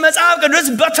ስለዚህ መጽሐፍ ቅዱስ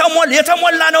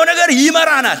የተሞላ ነው ነገር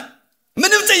ይመራናል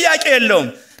ምንም ጥያቄ የለውም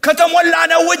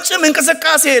ከተሞላነው ውጭም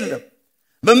እንቅስቃሴ የለም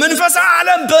በመንፈስ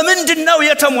ዓለም በምንድነው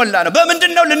የተሞላ ነው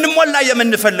በምንድነው ልንሞላ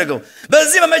የምንፈልገው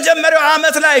በዚህ በመጀመሪያው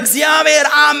ዓመት ላይ እግዚአብሔር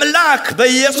አምላክ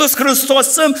በኢየሱስ ክርስቶስ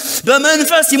ስም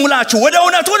በመንፈስ ይሙላችሁ ወደ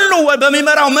እውነት ሁሉ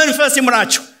በሚመራው መንፈስ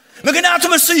ይሙላችሁ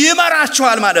ምክንያቱም እሱ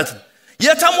ይመራችኋል ማለት ነው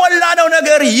የተሞላነው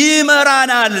ነገር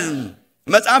ይመራናል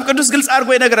መጽሐፍ ቅዱስ ግልጽ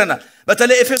አድርጎ ይነግረናል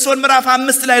በተለይ ኤፌሶን ምዕራፍ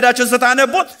 5 ላይ ሄዳችሁ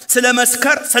ስታነቡ ስለ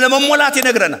መስከር ስለ መሞላት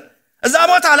ይነግረናል እዛ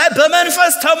ቦታ ላይ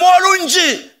በመንፈስ ተሞሉ እንጂ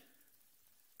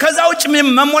ከዛ ውጭ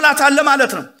መሞላት አለ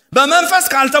ማለት ነው በመንፈስ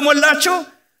ካልተሞላችሁ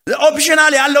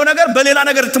ኦፕሽናል ያለው ነገር በሌላ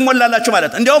ነገር ትሞላላችሁ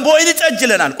ማለት እንደውም በወይን ጠጅ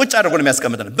ይለናል ቁጭ አድርጎ ነው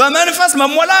የሚያስቀምጠን በመንፈስ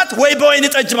መሞላት ወይ በወይን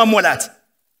ጠጅ መሞላት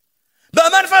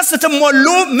በመንፈስ ስትሞሉ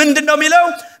ምንድነው የሚለው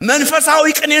መንፈሳዊ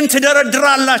ቅኔን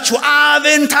ትደረድራላችሁ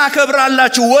አብን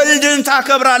ታከብራላችሁ ወልድን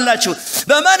ታከብራላችሁ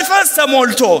በመንፈስ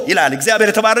ተሞልቶ ይላል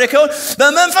እግዚአብሔር ተባረከው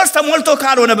በመንፈስ ተሞልቶ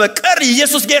ካልሆነ በቀር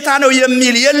ኢየሱስ ጌታ ነው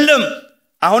የሚል የለም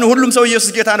አሁን ሁሉም ሰው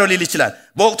ኢየሱስ ጌታ ነው ሊል ይችላል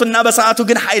በወቅቱና በሰዓቱ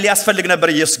ግን ኃይል ያስፈልግ ነበር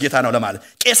ኢየሱስ ጌታ ነው ለማለት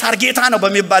ቄሳር ጌታ ነው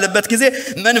በሚባልበት ጊዜ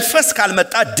መንፈስ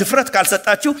ካልመጣ ድፍረት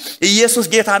ካልሰጣችሁ ኢየሱስ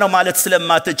ጌታ ነው ማለት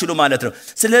ስለማትችሉ ማለት ነው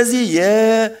ስለዚህ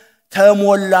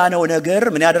የተሞላነው ነገር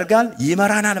ምን ያደርጋል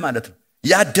ይመራናል ማለት ነው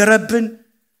ያደረብን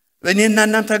እኔና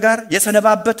እናንተ ጋር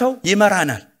የሰነባበተው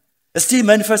ይመራናል እስቲ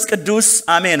መንፈስ ቅዱስ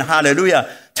አሜን ሃሌሉያ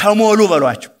ተሞሉ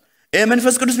በሏቸው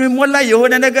መንፈስ ቅዱስ የሚሞላ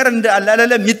የሆነ ነገር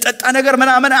እንዳላለ የሚጠጣ ነገር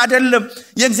ምናምን አይደለም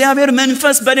የእግዚአብሔር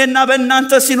መንፈስ በእኔና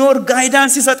በእናንተ ሲኖር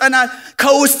ጋይዳንስ ይሰጠናል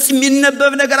ከውስጥ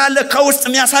የሚነበብ ነገር አለ ከውስጥ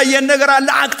የሚያሳየን ነገር አለ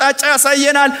አቅጣጫ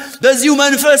ያሳየናል በዚሁ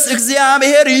መንፈስ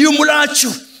እግዚአብሔር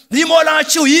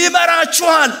ይሞላችሁ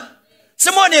ይመራችኋል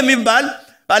ስምዖን የሚባል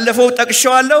ባለፈው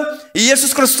ጠቅሼዋለሁ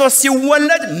ኢየሱስ ክርስቶስ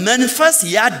ሲወለድ መንፈስ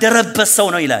ያደረበት ሰው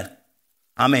ነው ይላል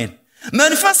አሜን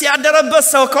መንፈስ ያደረበት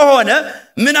ሰው ከሆነ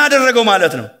ምን አደረገው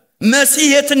ማለት ነው መሲህ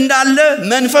የት እንዳለ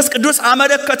መንፈስ ቅዱስ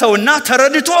አመለከተውና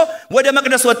ተረድቶ ወደ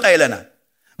መቅደስ ወጣ ይለናል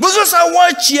ብዙ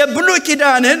ሰዎች የብሉይ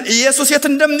ኪዳንን ኢየሱስ የት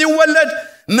እንደሚወለድ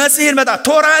መሲህን መጣ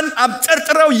ቶራን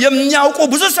አብጠርጥረው የሚያውቁ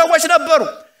ብዙ ሰዎች ነበሩ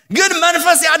ግን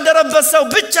መንፈስ ያደረበት ሰው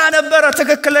ብቻ ነበረ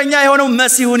ትክክለኛ የሆነው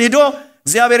መሲሁን ሄዶ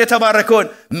እግዚአብሔር የተባረከውን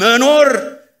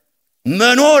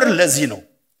መኖር ለዚህ ነው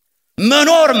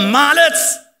መኖር ማለት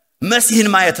መሲህን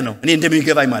ማየት ነው እኔ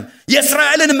እንደሚገባኝ ማለት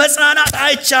የእስራኤልን መጽናናት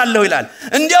አይቻለሁ ይላል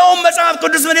እንዲያውም መጽሐፍ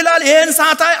ቅዱስ ምን ይላል ይሄን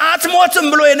ሳታይ አትሞትም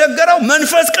ብሎ የነገረው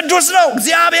መንፈስ ቅዱስ ነው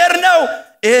እግዚአብሔር ነው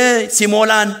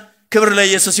ሲሞላን ክብር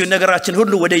ለኢየሱስ ይሁን ነገራችን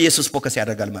ሁሉ ወደ ኢየሱስ ፎከስ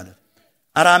ያደርጋል ማለት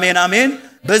አሜን አሜን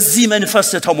በዚህ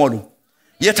መንፈስ ተሞሉ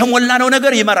የተሞላነው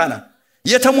ነገር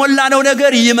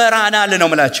ይመራናል ነው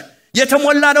ማለት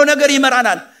የተሞላነው ነገር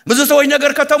ይመራናል ብዙ ሰዎች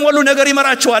ነገር ከተሞሉ ነገር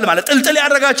ይመራቸዋል ማለት ጥልጥል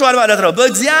ያደርጋቸዋል ማለት ነው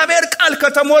በእግዚአብሔር ቃል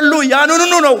ከተሞሉ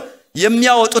ያንኑኑ ነው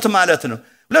የሚያወጡት ማለት ነው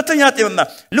ሁለተኛ ጤማ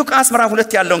ሉቃስ ምዕራፍ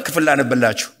 2 ያለውን ክፍል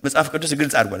ላነብላችሁ መጽሐፍ ቅዱስ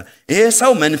ግልጽ አድርጓል ይሄ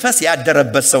ሰው መንፈስ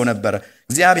ያደረበት ሰው ነበር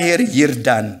እግዚአብሔር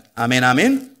ይርዳን አሜን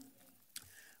አሜን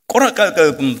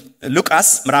ሉቃስ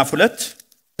ምዕራፍ 2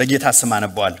 በጌታ ስም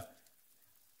አነባዋለሁ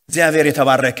እግዚአብሔር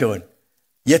የተባረከ ይሁን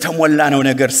የተሞላነው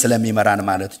ነገር ስለሚመራን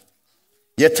ማለት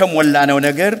የተሞላነው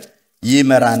ነገር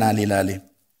ይመራናል ይላል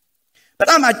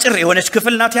በጣም አጭር የሆነች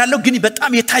ክፍል ናት ያለው ግን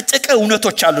በጣም የታጨቀ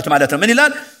እውነቶች አሉት ማለት ነው ምን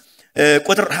ይላል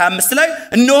ቁጥር 25 ላይ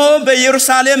እነሆ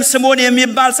በኢየሩሳሌም ስምዖን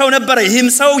የሚባል ሰው ነበር ይህም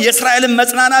ሰው የእስራኤልን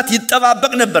መጽናናት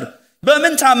ይጠባበቅ ነበር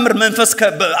በምን ታምር መንፈስ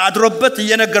አድሮበት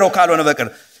እየነገረው ካልሆነ በቀር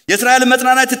የእስራኤልን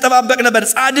መጽናናት ይጠባበቅ ነበር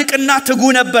ጻድቅና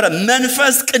ትጉ ነበር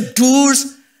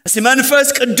መንፈስ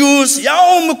ቅዱስ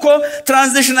ያውም እኮ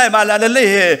ትራንዚሽን ላይ ማለት አይደለ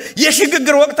ይሄ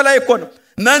የሽግግር ወቅት ላይ እኮ ነው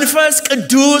መንፈስ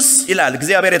ቅዱስ ይላል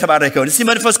እግዚአብሔር የተባረከ ይሁን እስቲ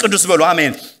መንፈስ ቅዱስ በሉ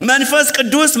አሜን መንፈስ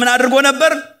ቅዱስ ምን አድርጎ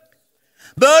ነበር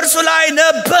በእርሱ ላይ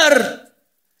ነበር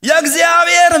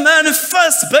የእግዚአብሔር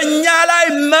መንፈስ በእኛ ላይ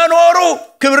መኖሩ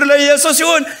ክብር ለኢየሱስ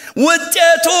ይሁን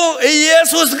ውጤቱ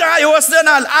ኢየሱስ ጋር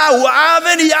ይወስደናል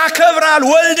አብን ያከብራል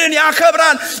ወልድን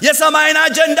ያከብራል የሰማይን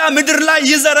አጀንዳ ምድር ላይ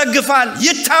ይዘረግፋል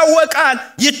ይታወቃል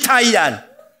ይታያል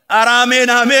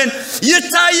አሜን አሜን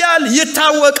ይታያል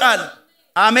ይታወቃል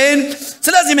አሜን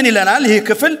ስለዚህ ምን ይለናል ይሄ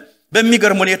ክፍል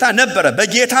በሚገርም ሁኔታ ነበር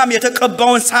በጌታም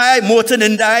የተቀባውን ሳይ ሞትን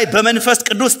እንዳይ በመንፈስ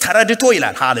ቅዱስ ተረድቶ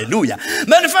ይላል ሃሌሉያ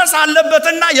መንፈስ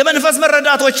አለበትና የመንፈስ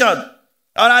መረዳቶች አሉ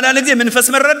አሁን አንዳንድ ጊዜ መንፈስ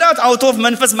መረዳት አውት ኦፍ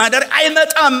መንፈስ ማደር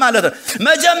አይመጣም ማለት ነው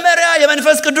መጀመሪያ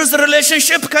የመንፈስ ቅዱስ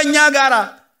ሪሌሽንሺፕ ከኛ ጋራ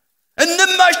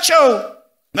እንመቸው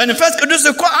መንፈስ ቅዱስ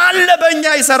እኮ አለ በእኛ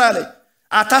ይሰራል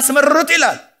አታስመርሩት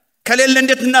ይላል ከሌለ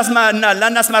እንዴት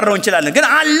እናስማረው እንችላለን ግን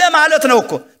አለ ማለት ነው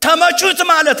እኮ ተመቹት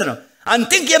ማለት ነው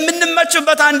አንቲንክ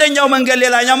የምንመችበት አንደኛው መንገድ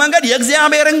ሌላኛው መንገድ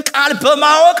የእግዚአብሔርን ቃል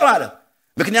በማወቅ ማለት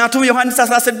ምክንያቱም ዮሐንስ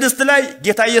 16 ላይ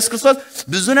ጌታ ኢየሱስ ክርስቶስ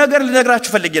ብዙ ነገር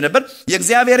ልነግራችሁ ፈልጌ ነበር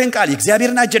የእግዚአብሔርን ቃል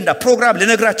የእግዚአብሔርን አጀንዳ ፕሮግራም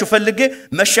ልነግራችሁ ፈልጌ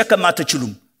መሸከም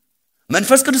አትችሉም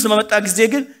መንፈስ ቅዱስ በመጣ ጊዜ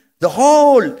ግን the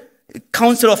whole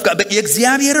council of God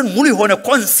የእግዚአብሔርን ሙሉ የሆነ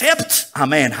ኮንሴፕት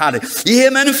አሜን ሃሌ ይሄ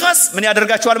መንፈስ ምን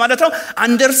ያደርጋችኋል ማለት ነው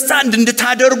አንደርስታንድ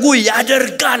እንድታደርጉ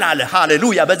ያደርጋል አለ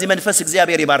ሃሌሉያ በዚህ መንፈስ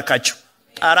እግዚአብሔር ይባርካችሁ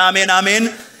አሜን አሜን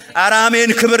አሜን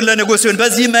ክብር ለንጉሥ ይሁን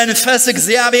በዚህ መንፈስ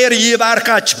እግዚአብሔር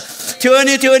ይባርካችሁ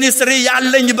ቲዮኒ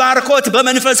ያለኝ ባርኮት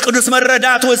በመንፈስ ቅዱስ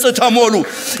መረዳት ውስጥ ተሞሉ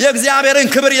የእግዚአብሔርን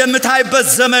ክብር የምታይበት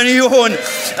ዘመን ይሁን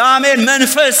አሜን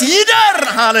መንፈስ ይደር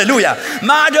ሃሌሉያ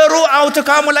ማደሩ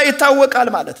አውትካሙ ላይ ይታወቃል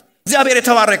ማለት እግዚአብሔር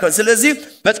የተባረከ ስለዚህ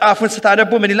መጽሐፉን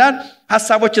ስታነቡ ምን ይላል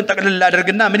ሐሳቦችን ጠቅልል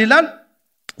አድርግና ምን ይላል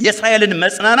የእስራኤልን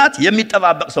መጽናናት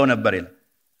የሚጠባበቅ ሰው ነበር ይላል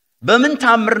በምን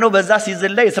ታምር ነው በዛ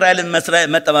ሲዝን ላይ እስራኤልን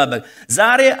መጠባበቅ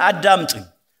ዛሬ አዳምጡኝ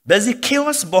በዚህ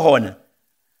ኬዎስ በሆነ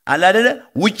አላደለ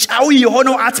ውጫዊ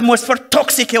የሆነው አትሞስፌር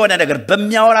ቶክሲክ የሆነ ነገር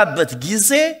በሚያወራበት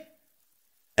ጊዜ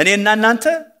እኔና እናንተ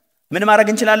ምን ማድረግ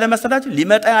እንችላለን መሰላችሁ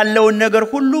ሊመጣ ያለውን ነገር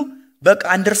ሁሉ በቃ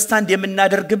አንደርስታንድ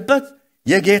የምናደርግበት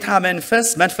የጌታ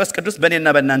መንፈስ ቅዱስ በእኔና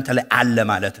በእናንተ ላይ አለ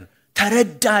ማለት ነው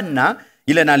ተረዳና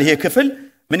ይለናል ይሄ ክፍል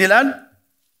ምን ይላል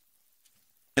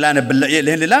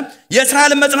ይላል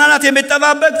የእስራኤል መጽናናት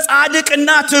የሚጠባበቅ ጻድቅና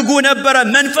ትጉ ነበር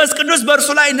መንፈስ ቅዱስ በእርሱ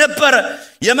ላይ ነበር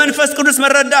የመንፈስ ቅዱስ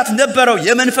መረዳት ነበረው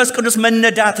የመንፈስ ቅዱስ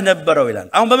መነዳት ነበረው ይላል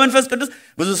አሁን በመንፈስ ቅዱስ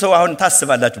ብዙ ሰው አሁን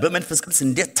ታስባላችሁ በመንፈስ ቅዱስ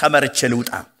እንዴት ተመርቼ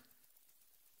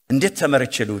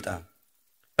ልውጣ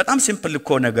በጣም ሲምፕል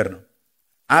እኮ ነገር ነው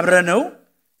አብረነው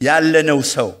ያለነው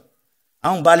ሰው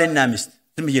አሁን ባልና ሚስት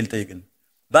ዝም ብዬ ልጠይቅን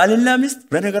ባልና ሚስት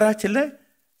በነገራችን ላይ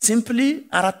ሲምፕሊ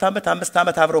 4 ዓመት 5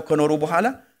 ዓመት አብረው ከኖሩ በኋላ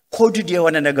ኮድድ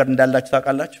የሆነ ነገር እንዳላችሁ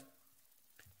ታውቃላችሁ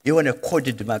የሆነ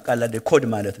ኮድድ ማቃላደ ኮድ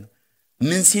ማለት ነው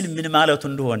ምን ሲል ምን ማለቱ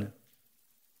እንደሆነ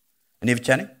እኔ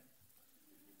ብቻ ነኝ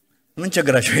ምን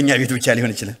ቸግራችሁ የኛ ቤት ብቻ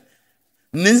ሊሆን ይችላል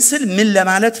ምን ሲል ምን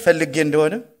ለማለት ፈልጌ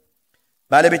እንደሆነ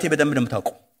ባለቤቴ በደንብ ነው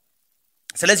የምታውቀው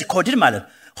ስለዚህ ኮድድ ማለት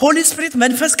ሆሊ ስፒሪት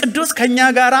መንፈስ ቅዱስ ከኛ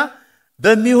ጋራ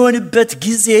በሚሆንበት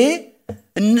ጊዜ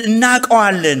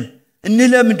እናቀዋለን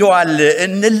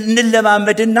እንለምደዋለን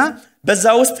እንለማመድና በዛ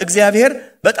ውስጥ እግዚአብሔር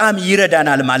በጣም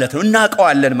ይረዳናል ማለት ነው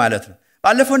እናቀዋለን ማለት ነው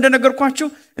ባለፈው እንደነገርኳችሁ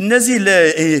እነዚህ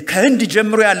ከህንድ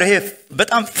ጀምሮ ያለው ይሄ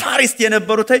በጣም ፋሪስት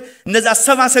የነበሩት እነዛ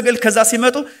ሰባሰገል ከዛ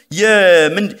ሲመጡ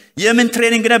የምን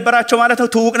ትሬኒንግ ነበራቸው ማለት ነው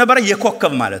ትውውቅ ነበር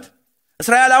የኮከብ ማለት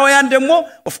እስራኤላውያን ደግሞ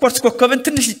ኦፍ ኮርስ ኮከብን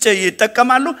ትንሽ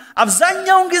ይጠቀማሉ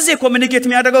አብዛኛውን ጊዜ ኮሙኒኬት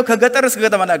የሚያደርገው ከገጠር እስከ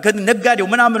ከተማ ነጋዴው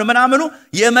ምናምኑ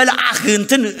የመልአክ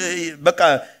እንትን በቃ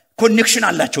ኮኔክሽን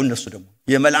አላቸው እነሱ ደግሞ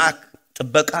የመልአክ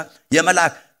ጥበቃ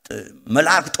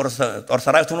መልአክ ጦር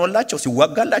ሰራዊት ሆኖላቸው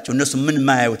ሲዋጋላቸው እነሱ ምን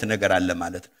ማያዩት ነገር አለ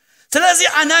ማለት ስለዚህ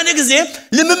አንዳንድ ጊዜ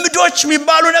ልምምዶች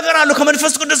የሚባሉ ነገር አሉ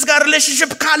ከመንፈስ ቅዱስ ጋር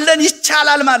ሪሌሽንሺፕ ካለን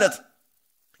ይቻላል ማለት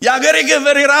ያገሬ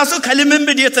ገበሬ ራሱ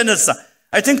ከልምምድ የተነሳ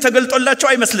አይ ቲንክ ተገልጦላቸው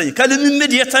አይመስልኝ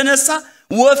ከልምምድ የተነሳ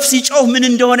ወፍ ሲጮህ ምን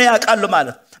እንደሆነ ያውቃሉ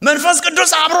ማለት መንፈስ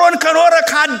ቅዱስ አብሮን ከኖረ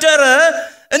ካደረ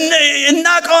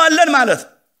እናቀዋለን ማለት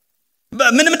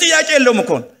ምንም ጥያቄ የለውም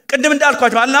እኮ ቅድም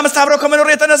እንዳልኳችሁ ባልና ሚስት አብረው ከመኖር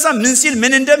የተነሳ ምን ሲል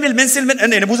ምን እንደሚል ምን ሲል ምን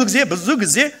እኔ ብዙ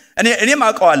ጊዜ እኔም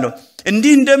አውቀዋለሁ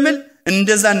እንዲህ እንደምል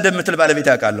እንደዛ እንደምትል ባለቤት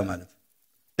ያውቃለሁ ማለት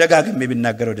ደጋግሜ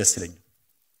ቢናገረው ደስ ይለኛል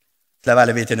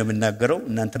ስለባለቤቴ ነው የምናገረው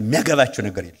እናንተ የሚያገባችሁ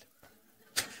ነገር የለም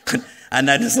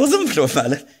አንዳንድ ሰው ዝም ብሎ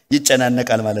ማለት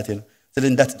ይጨናነቃል ማለት ነው ስለ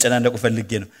እንዳትጨናነቁ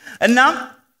ፈልጌ ነው እና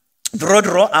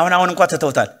ድሮ አሁን እንኳን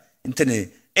ተተውታል እንትን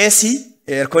ኤሲ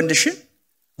ኤር ኮንዲሽን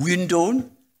ዊንዶውን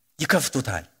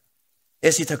ይከፍቱታል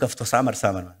ኤሲ ተከፍቶ ሳመር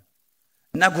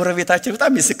እና ጎረቤታችን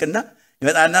በጣም ይስቅና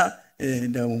ይመጣና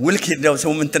ውልክ ነው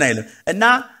ሰው እንትን አይልም እና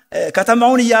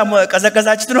ከተማውን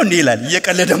ያቀዘቀዛችሁት ነው እንዴ ይላል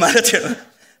እየቀለደ ማለት ነው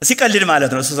ሲቀልድ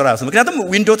ማለት ነው እሱ ራሱ ምክንያቱም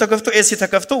ዊንዶው ተከፍቶ ኤሲ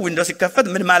ተከፍቶ ዊንዶው ሲከፈት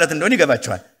ምን ማለት እንደሆነ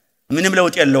ይገባቸዋል ምንም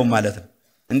ለውጥ የለውም ማለት ነው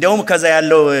እንደውም ከዛ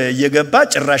ያለው እየገባ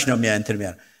ጭራሽ ነው እንትን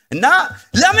እና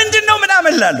ለምንድን ነው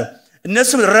ምናምን ላለው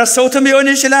እነሱ ረሰውትም ይሆን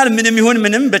ይችላል ምንም ይሁን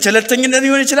ምንም በቸለልተኝነት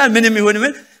ይሆን ይችላል ምንም ይሁን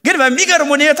ምን ግን በሚገርም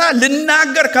ሁኔታ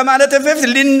ልናገር ከማለት በፊት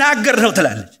ልናገር ነው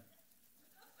ትላለች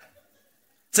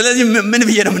ስለዚህ ምን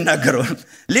ብዬ ነው የምናገረው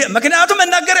ምክንያቱም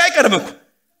መናገር አይቀርም እኮ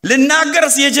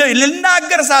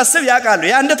ልናገር ሳስብ ያውቃሉ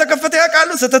ያ እንደተከፈተ ያውቃሉ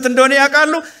ስተት እንደሆነ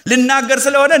ያውቃሉ ልናገር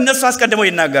ስለሆነ እነሱ አስቀድመው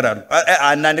ይናገራሉ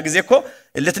አንዳንድ ጊዜ እኮ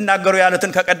ልትናገሩ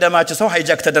ያሉትን ከቀደማችሁ ሰው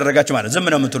ሃይጃክ ተደረጋችሁ ማለት ዝም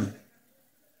ነው የምትሉ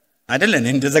አይደል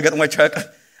እንደዛ ገጥሟችሁ ያውቃል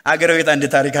አገር ቤት አንድ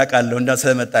ታሪክ አውቃለሁ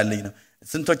እንዳሰመጣልኝ ነው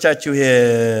ስንቶቻችሁ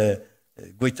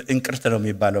ጎይት እንቅርት ነው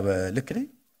የሚባለው ልክ ነኝ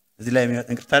እዚህ ላይ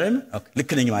እንቅርት አይደል ኦኬ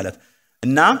ልክ ነኝ ማለት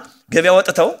እና ገበያ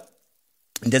ወጥተው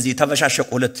እንደዚህ ተበሻሸቁ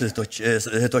ሁለት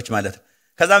እህቶች ማለት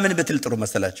ከዛ ምን ብትል ጥሩ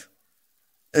መሰላችሁ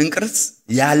እንቅርት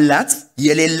ያላት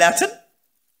የሌላትን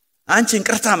አንቺ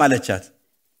እንቅርታ ማለቻት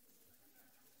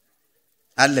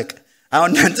አለቀ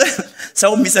አሁን እናንተ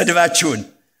ሰው የሚሰድባችሁን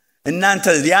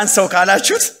እናንተ ያን ሰው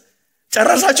ካላችሁት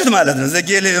ጨረሳችሁት ማለት ነው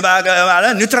ዘጌል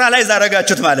ማለት ኒውትራላይዝ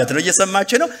አረጋችሁት ማለት ነው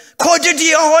እየሰማችሁ ነው ኮድድ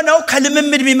የሆነው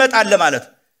ከልምምድ የሚመጣል ማለት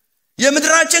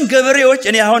የምድራችን ገበሬዎች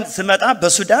እኔ አሁን ስመጣ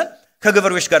በሱዳን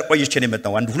ከገበሬዎች ጋር ቆይቼ ነው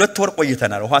የመጣው አንድ 2 ወር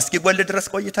ቆይተናል ውሃ እስኪጎል ድረስ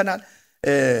ቆይተናል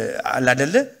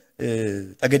አላደለ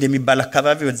ጠገድ የሚባል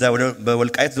አካባቢ ወዛ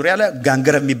በወልቃይት ዙሪያ ላይ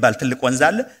ጋንገረ የሚባል ትልቅ ወንዝ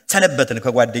አለ ሰነበትን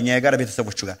ከጓደኛዬ ጋር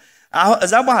ቤተሰቦቹ ጋር አሁን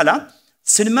እዛ በኋላ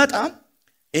ስንመጣ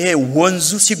ይሄ ወንዙ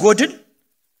ሲጎድል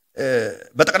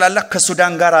በተቀላላ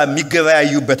ከሱዳን ጋር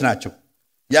የሚገበያዩበት ናቸው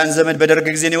ያን ዘመን በደርግ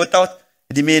ጊዜ ነው የወጣሁት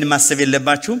እድሜን ማሰብ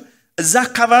የለባችሁም እዛ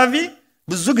አካባቢ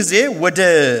ብዙ ጊዜ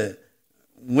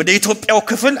ወደ ኢትዮጵያው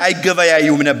ክፍል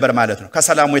አይገበያዩም ነበር ማለት ነው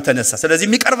ከሰላሙ የተነሳ ስለዚህ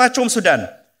የሚቀርባቸውም ሱዳን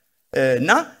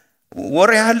እና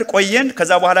ወር ያህል ቆየን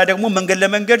ከዛ በኋላ ደግሞ መንገድ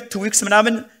ለመንገድ 2 ዊክስ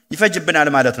ምናምን ይፈጅብናል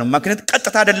ማለት ነው ምክንያቱም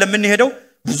ቀጥታ አይደለም የምንሄደው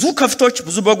ብዙ ከፍቶች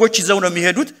ብዙ በጎች ይዘው ነው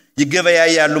የሚሄዱት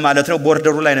ይገበያያሉ ማለት ነው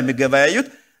ቦርደሩ ላይ ነው የሚገበያዩት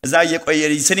እዛ እየቆየ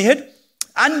ስንሄድ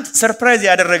አንድ ሰርፕራይዝ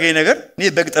ያደረገኝ ነገር እኔ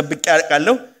በግ ጠብቄ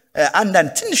ያልቃለሁ አንዳንድ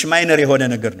ትንሽ ማይነር የሆነ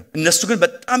ነገር ነው እነሱ ግን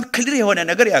በጣም ክሊር የሆነ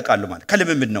ነገር ያውቃሉ ማለት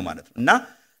ከልምምድ ነው ማለት እና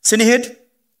ስንሄድ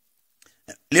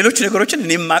ሌሎች ነገሮችን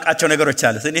እኔ ማቃቸው ነገሮች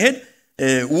አለ ስንሄድ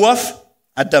ወፍ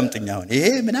አዳምጥኛ አሁን ይሄ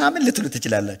ምናምን ልትሉ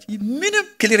ትችላላችሁ ምንም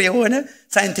ክሊር የሆነ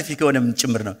ሳይንቲፊክ የሆነ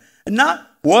ጭምር ነው እና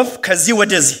ወፍ ከዚህ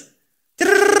ወደዚህ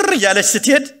ትር ያለች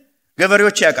ስትሄድ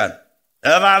ገበሬዎች ያውቃሉ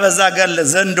እባበዛ ገለ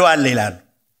ዘንዶ አለ ይላሉ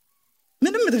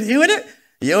ምንም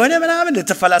የሆነ ምናምን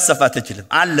ልትፈላሰፋ ትችልም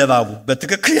አለባቡ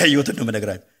በትክክል ያዩት ነው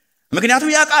መነግራችሁ ምክንያቱም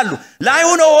ያውቃሉ ላይ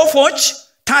ሆኖ ወፎች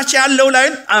ታች ያለው ላይ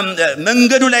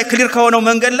መንገዱ ላይ ክሊር ከሆነው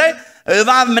መንገድ ላይ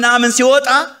እባብ ምናምን ሲወጣ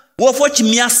ወፎች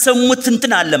የሚያሰሙት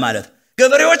እንትን አለ ማለት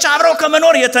ገበሬዎች አብረው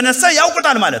ከመኖር የተነሳ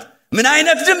ያውቁታል ማለት ምን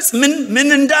አይነት ድምጽ ምን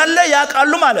እንዳለ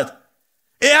ያውቃሉ ማለት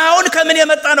ይሄውን ከምን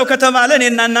የመጣ ነው ከተማለ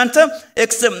እኔና እናንተ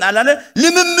ኤክስም አላለ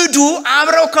ልምምዱ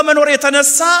አብረው ከመኖር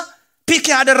የተነሳ ፒክ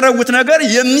ያደረጉት ነገር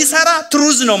የሚሰራ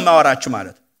ትሩዝ ነው ማወራችሁ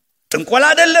ማለት ጥንቆላ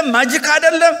አይደለም ማጂክ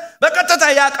አይደለም በቀጥታ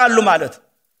ያውቃሉ ማለት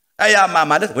አያማ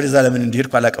ማለት ወደዛ ለምን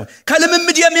እንዲሄድኩ አላቀም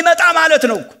ከልምምድ የሚመጣ ማለት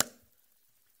ነው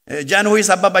ጃንሆይ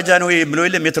ሳባባ ጃንሆይ ብሎ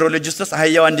ይለ ሜትሮሎጂስቶስ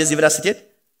አህያው እንደዚህ ብላ ስትሄድ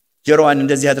ጀሮዋን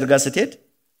እንደዚህ አድርጋ ስትሄድ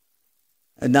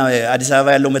እና አዲስ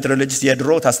አበባ ያለው ሜትሮሎጂስት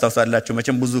የድሮ ታስተዋውሳላችሁ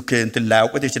መቼም ብዙ እንትን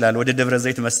ላያውቁት ይችላል ወደ ደብረ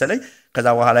ዘይት መሰለኝ ከዛ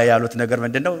በኋላ ያሉት ነገር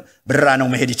ምንድነው ብራ ነው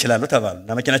መሄድ ይችላል ተባሉ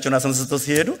እና መኪናቸውን አሰንስተው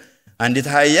ሲሄዱ አንዲት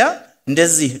አህያ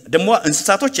እንደዚህ ደሞ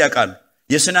እንስሳቶች ያውቃሉ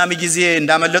የሱናሚ ጊዜ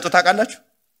እንዳመለጡ ታውቃላችሁ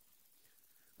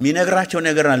ሚነግራቸው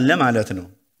ነገር አለ ማለት ነው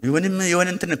ይሁን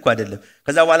እንትን እኮ አይደለም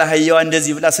ከዛ በኋላ አህያዋ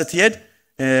እንደዚህ ብላ ስትሄድ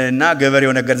እና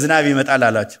ገበሬው ነገር ዝናብ ይመጣል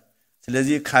አላቸው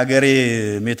ስለዚህ ካገሬ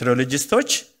ሜትሮሎጂስቶች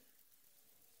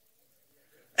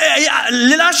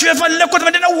ልላችሁ የፈለኩት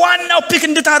ምንድነው ዋናው ፒክ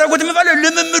እንድታረጉት የምፈልገው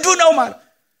ልምምዱ ነው ማለት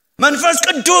መንፈስ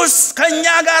ቅዱስ ከኛ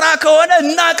ጋር ከሆነ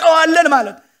እናቀዋለን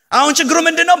ማለት አሁን ችግሩ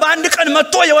ምንድነው በአንድ ቀን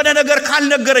መጥቶ የሆነ ነገር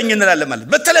ካልነገረኝ እንላለን ማለት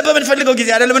በተለይ በመንፈልገው ጊዜ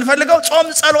አይደለም መንፈልገው ጾም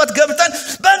ጸሎት ገብተን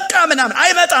በቃ ምናምን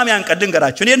አይመጣም ያን ቀን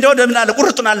ድንገራችሁ እኔ እንደው ደምናለ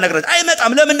ቁርጡን አልነግረኝ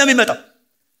አይመጣም ለምን ነው የሚመጣው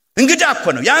እንግዳ እኮ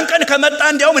ነው ያን ቀን ከመጣ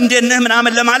እንዲያውም እንደነህ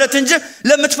ምናምን ለማለት እንጂ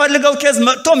ለምትፈልገው ኬዝ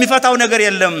መጥቶ የሚፈታው ነገር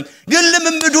የለም ግን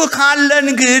ልምምዱ ካለን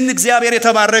ግን እግዚአብሔር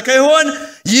የተባረከ ይሆን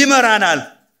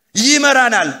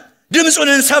ይመራናል ድምጹን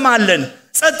እንሰማለን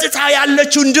ጸጥታ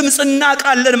ያለችውን ድምጽ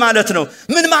እናቃለን ማለት ነው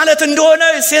ምን ማለት እንደሆነ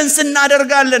ሴንስ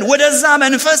እናደርጋለን ወደዛ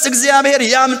መንፈስ እግዚአብሔር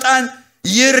ያምጣን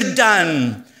ይርዳን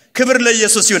ክብር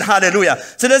ለኢየሱስ ይሁን ሃሌሉያ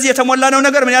ስለዚህ የተሞላነው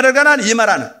ነገር ምን ያደርጋናል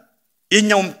ይመራናል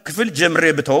የኛው ክፍል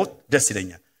ጀምሬ ብተው ደስ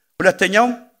ይለኛል ሁለተኛው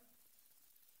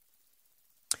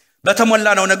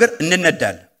በተሞላነው ነገር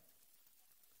እንነዳለን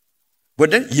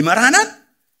ወደ ይመራናል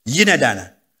ይነዳናል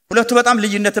ሁለቱ በጣም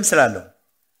ልዩነትም ስላለው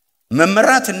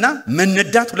መመራትና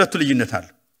መነዳት ሁለቱ ልዩነት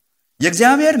አለው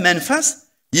የእግዚአብሔር መንፈስ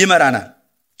ይመራናል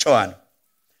ጨዋ ነው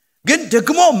ግን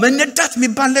ደግሞ መነዳት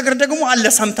የሚባል ነገር ደግሞ አለ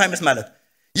sometimes ማለት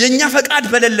የኛ ፈቃድ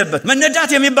በሌለበት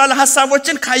መነዳት የሚባል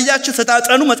ሐሳቦችን ካያችሁ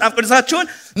ተጣጣኑ መጽሐፍ ቅዱሳችሁን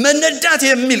መነዳት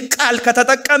የሚል ቃል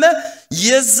ከተጠቀመ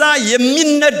የዛ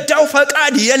የሚነዳው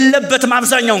ፈቃድ የለበትም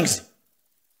አብዛኛውን ጊዜ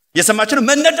የሰማችሁ ነው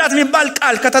መነዳት የሚባል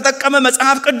ቃል ከተጠቀመ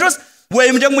መጽሐፍ ቅዱስ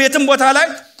ወይም ደግሞ የትም ቦታ ላይ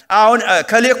አሁን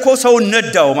ከሌኮ ሰው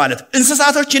ነዳው ማለት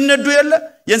እንስሳቶች ይነዱ የለ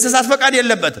የእንስሳት ፈቃድ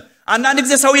የለበትም አንዳንድ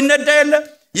ጊዜ ሰው ይነዳ የለ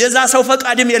የዛ ሰው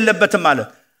ፈቃድም የለበትም ማለት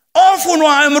ኦፉኑ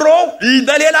አእምሮ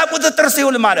በሌላ ቁጥጥር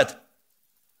ሲውል ማለት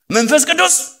መንፈስ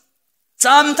ቅዱስ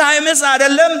sometimes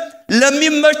አይደለም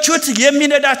ለሚመቹት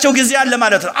የሚነዳቸው ጊዜ አለ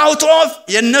ማለት ነው out of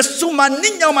የነሱ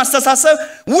ማንኛውም አስተሳሰብ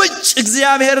ውጭ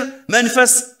እግዚአብሔር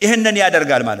መንፈስ ይሄንን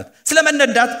ያደርጋል ማለት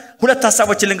ስለመነዳት ሁለት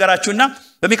ሐሳቦችን ልንገራችሁና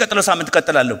በሚቀጥለው ሳምንት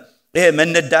ቀጥላለሁ ይሄ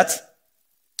መነዳት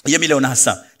የሚለውን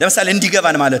ሐሳብ ለምሳሌ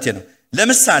እንዲገባን ማለት ነው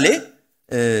ለምሳሌ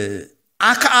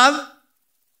አክዓብ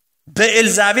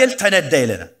በኤልዛቤል ተነዳ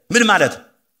ይለናል ምን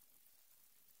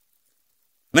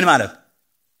ማለት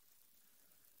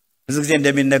ብዙ ጊዜ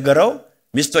እንደሚነገረው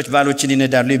ሚስቶች ባሎችን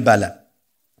ይነዳሉ ይባላል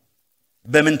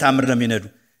በምን ታምር ነው የሚነዱ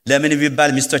ለምን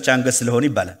ቢባል ሚስቶች አንገስ ስለሆኑ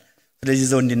ይባላል ስለዚህ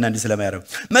ዘው እንዲና እንዲ ስለማያረው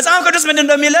መጽሐፍ ቅዱስ ምን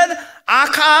እንደሚለን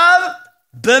አክዓብ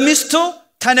በሚስቱ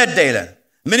ተነዳ ይላል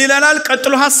ምን ይላል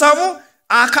ቀጥሎ ሐሳቡ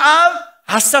አክዓብ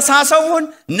አስተሳሰቡን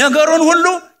ነገሩን ሁሉ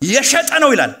የሸጠ ነው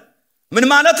ይላል ምን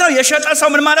ማለት ነው የሸጠ ሰው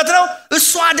ምን ማለት ነው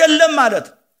እሱ አይደለም ማለት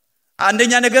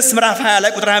አንደኛ ነገሥት ምዕራፍ 20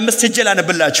 ላይ ቁጥር 25 ሄጄ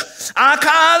ላነብላችሁ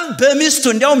አክዓብ በሚስቱ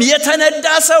እንዲያውም የተነዳ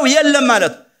ሰው የለም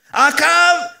ማለት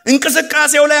አክዓብ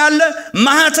እንቅስቃሴው ላይ አለ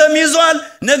ማህተም ይዟል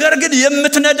ነገር ግን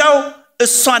የምትነዳው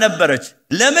እሷ ነበረች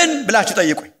ለምን ብላችሁ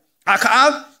ጠይቁኝ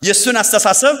አክዓብ የሱን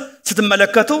አስተሳሰብ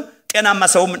ስትመለከቱ ጤናማ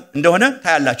ሰው እንደሆነ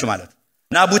ታያላችሁ ማለት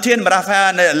ናቡቴን ምዕራፍ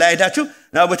 20 ላይ ሄዳችሁ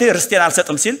ናቡቴ ርስቴን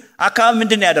አልሰጥም ሲል አክዓብ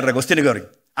ምንድነው ያደረገው እስቲ ንገሩኝ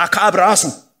አክዓብ ራሱ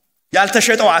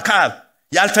ያልተሸጠው አክዓብ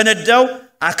ያልተነዳው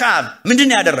አክዓብ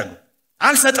ምንድነው ያደረገው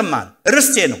አልሰጥም ማለት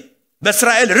ርስቴ ነው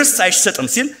በእስራኤል ርስት አይሰጥም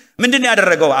ሲል ምንድነው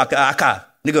ያደረገው አክዓብ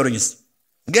ንገሩኝስ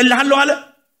ገለሃለሁ አለ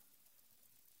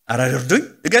አራርዱኝ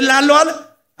ገለሃለሁ አለ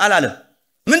አላለም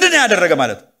ምንድነው ያደረገ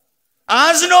ማለት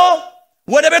አዝኖ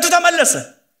ወደ ቤቱ ተመለሰ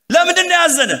ለምንድነው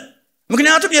ያዘነ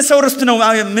ምክንያቱም የሰው ርስት ነው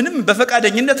ምንም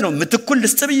በፈቃደኝነት ነው ምትኩል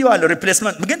ልስጥብየዋለሁ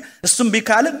ሪፕሌስመንት ግን እሱም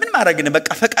ቢካለ ምን ማድረግ ነው በቃ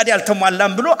ፈቃድ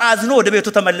ያልተሟላም ብሎ አዝኖ ወደ ቤቱ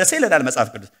ተመለሰ ይላል መጽሐፍ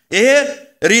ቅዱስ ይሄ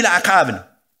ሪል አክዓብ ነው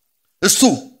እሱ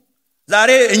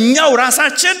ዛሬ እኛው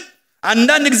ራሳችን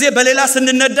አንዳንድ ጊዜ በሌላ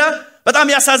ስንነዳ በጣም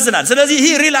ያሳዝናል ስለዚህ ይሄ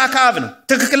ሪል አክዓብ ነው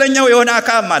ትክክለኛው የሆነ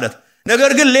አክዓብ ማለት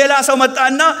ነገር ግን ሌላ ሰው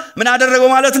መጣና ምን አደረገው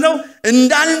ማለት ነው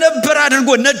እንዳልነበር አድርጎ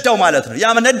ነዳው ማለት ነው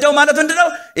ያ ነዳው ማለት ምንድነው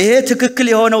ይሄ ትክክል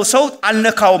የሆነው ሰው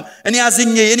አልነካውም እኔ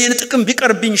ያዝኜ የኔን ጥቅም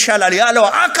ቢቀርብኝ ይሻላል ያለው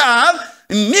አክዓብ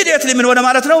ኢሚዲየትሊ ምን ሆነ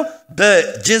ማለት ነው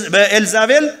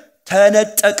በኤልዛቤል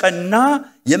ተነጠቀና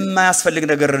የማያስፈልግ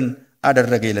ነገርን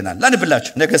አደረገ ይለናል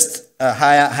ላንብላችሁ ነገሥት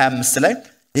 20:25 ላይ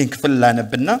ይሄን ክፍል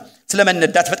ላነብና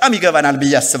ስለመነዳት በጣም ይገባናል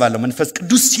ብዬ አስባለሁ መንፈስ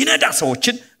ቅዱስ ሲነዳ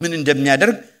ሰዎችን ምን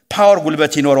እንደሚያደርግ ፓወር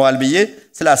ጉልበት ይኖረዋል ብዬ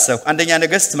ስላሰብኩ አንደኛ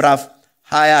ነገሥት ምዕራፍ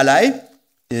 20 ላይ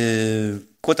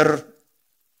ቁጥር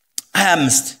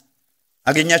 25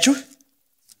 አገኛችሁ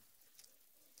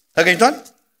አገኝቷል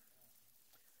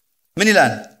ምን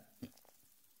ይላል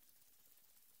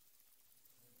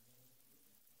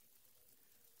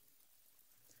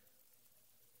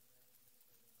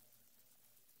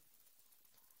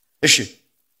እሺ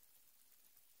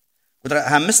ቁጥር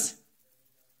 25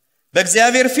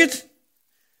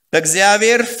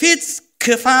 በእግዚአብሔር ፊት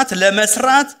ክፋት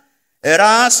ለመስራት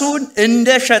ራሱን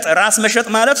እንደሸጠ ራስ መሸጥ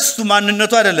ማለት እሱ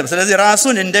ማንነቱ አይደለም ስለዚህ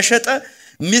ራሱን እንደሸጠ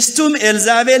ሚስቱም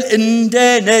ኤልዛቤል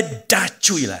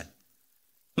እንደነዳችው ይላል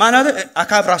ማለት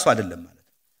አክዓብ ራሱ አይደለም ማለት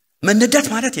መነዳት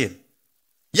ማለት ይሄ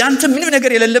ያንተ ምንም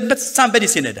ነገር የሌለበት ሳምበዲ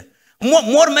ሲነዳ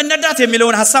ሞር መነዳት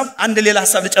የሚለውን ሐሳብ አንድ ሌላ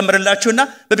ሐሳብ ልጨምርላችሁና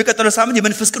በሚቀጥለው ሳምንት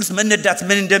የመንፈስ ቅዱስ መነዳት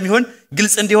ምን እንደሚሆን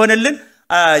ግልጽ እንዲሆንልን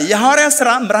የሐዋርያት ሥራ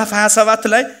ምዕራፍ 27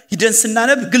 ላይ ሂደን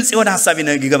ስናነብ ግልጽ የሆነ ሐሳብ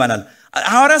ይገባናል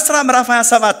ሐዋርያት ሥራ ምዕራፍ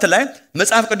 27 ላይ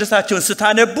መጽሐፍ ቅዱሳቸውን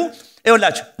ስታነቡ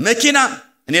ይኸውላችሁ መኪና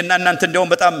እኔና እናንተ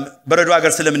እንደውም በጣም በረዶ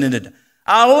ሀገር ስለምንነዳ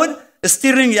አሁን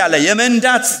ስቲሪንግ ያለ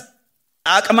የመንዳት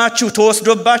አቅማችሁ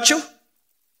ተወስዶባችሁ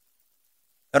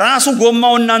ራሱ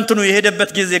ጎማውና እንትኑ የሄደበት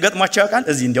ጊዜ ገጥሟችሁ ያውቃል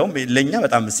እዚህ እንደውም ለኛ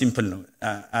በጣም ሲምፕል ነው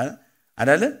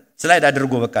አይደለ ስላይድ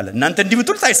አድርጎ በቃለ እናንተ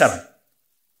እንዲብቱት አይሰራም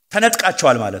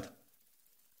ተነጥቃቸዋል ማለት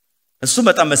እሱ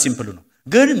በጣም በሲምፕል ነው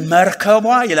ግን መርከቧ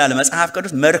ይላል መጽሐፍ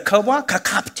ቅዱስ መርከቧ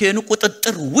ከካፕቴኑ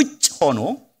ቁጥጥር ውጭ ሆኖ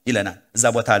ይለናል እዛ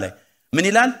ቦታ ላይ ምን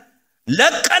ይላል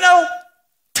ለቀነው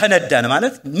ተነዳን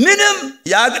ማለት ምንም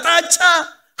ያቅጣጫ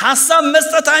ሐሳብ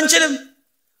መስጠት አንችልም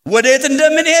ወዴት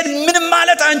እንደምንሄድ ምንም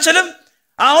ማለት አንችልም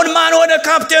አሁን ማን ሆነ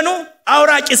ካፕቴኑ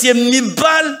አውራቂስ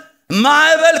የሚባል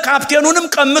ማዕበል ካፕቴኑንም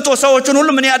ቀምቶ ሰዎችን ሁሉ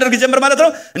ምን ያደርግ ጀመር ማለት ነው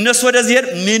እነሱ ወደዚህ ሄድ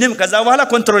ምንም ከዛ በኋላ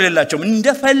ኮንትሮል የላቸውም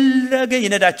እንደፈለገ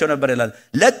ይነዳቸው ነበር ይላል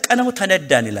ለቀነው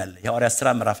ተነዳን ይላል የሐዋርያት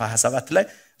ሥራ ምዕራፍ 27 ላይ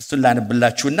እሱን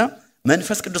ላንብላችሁና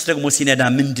መንፈስ ቅዱስ ደግሞ ሲነዳ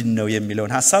ምንድነው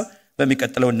የሚለውን ሐሳብ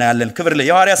በሚቀጥለው እናያለን ክብር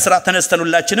ለሐዋርያት ሥራ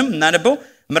ተነስተኑላችንም እናነበው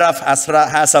ምዕራፍ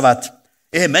 27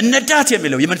 ይሄ መነዳት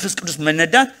የሚለው የመንፈስ ቅዱስ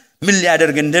መነዳት ምን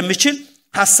ሊያደርግ እንደሚችል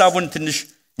ሐሳቡን ትንሽ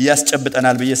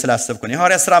ያስጨብጠናል ብዬ ስላሰብኩ ነው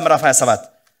የሐዋርያት ሥራ ምዕራፍ 27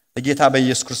 በጌታ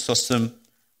በኢየሱስ ክርስቶስ ስም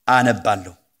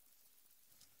አነባለሁ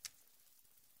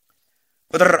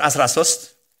ቁጥር 13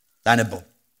 ላነበው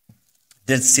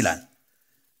ደስ ይላል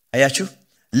አያችሁ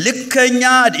ልከኛ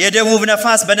የደቡብ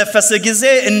ነፋስ በነፈሰ ጊዜ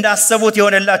እንዳሰቡት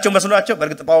የሆነላቸው መስሏቸው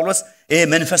በርግጥ ጳውሎስ ይሄ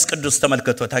መንፈስ ቅዱስ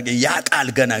ተመልክቶ ያ ቃል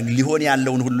ገና ሊሆን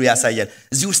ያለውን ሁሉ ያሳያል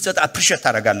እዚህ ውስጥ አፕሪሺየት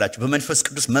ታደርጋላችሁ በመንፈስ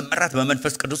ቅዱስ መመራት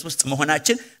በመንፈስ ቅዱስ ውስጥ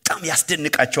መሆናችን በጣም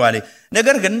ያስደንቃቸዋል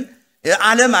ነገር ግን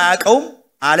ዓለም አያውቀውም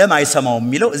ዓለም አይሰማውም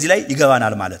የሚለው እዚህ ላይ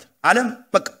ይገባናል ማለት ዓለም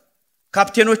በቃ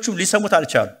ካፕቴኖቹ ሊሰሙት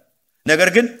አልቻሉ ነገር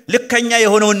ግን ልከኛ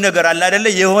የሆነውን ነገር አለ አይደለ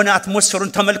የሆነ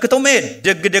አትሞስፌሩን ተመልክተው መሄድ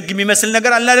ደግ የሚመስል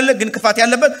ነገር አለ አይደለ ግን ክፋት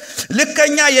ያለበት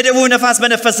ልከኛ የደቡብ ነፋስ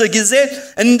በነፈሰ ጊዜ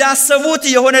እንዳሰቡት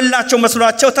የሆነላቸው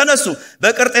መስሏቸው ተነሱ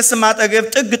በቀርጤስም አጠገብ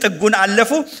ጥጉን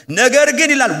አለፉ ነገር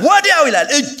ግን ይላል ወዲያው ይላል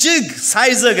እጅግ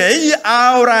ሳይዘገይ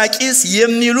አውራቂስ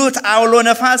የሚሉት አውሎ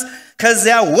ነፋስ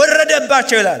ከዚያ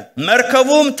ወረደባቸው ይላል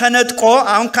መርከቡም ተነጥቆ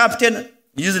አሁን ካፕቴን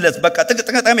ይዝለት በቃ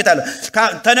ጥቅጥቅም ይታለ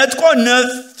ተነጥቆ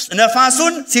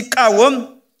ነፋሱን ሲቃወም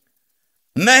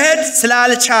መሄድ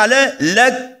ስላልቻለ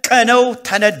ለቀነው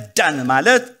ተነዳን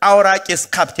ማለት አውራቂስ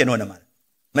ካፕቴን ሆነ ማለት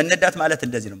መነዳት ማለት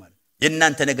እንደዚህ ነው ማለት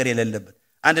የናንተ ነገር የሌለበት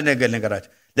አንድ ነገር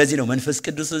ነገራችሁ ለዚህ ነው መንፈስ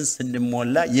ቅዱስን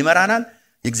ስንሞላ ይመራናል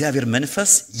የእግዚአብሔር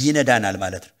መንፈስ ይነዳናል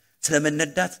ማለት ነው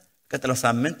ስለመነዳት ቀጥለው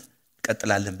ሳምንት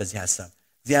ቀጥላለን በዚህ ሐሳብ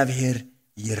እግዚአብሔር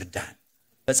ይርዳን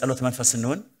በጸሎት መንፈስ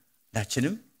እንሆን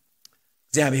ዳችንም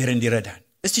እግዚአብሔር እንዲረዳን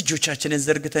እስቲ እጆቻችንን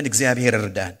ዘርግተን እግዚአብሔር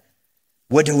ይርዳን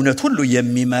ወደ እውነት ሁሉ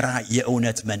የሚመራ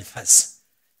የእውነት መንፈስ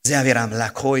እግዚአብሔር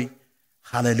አምላክ ሆይ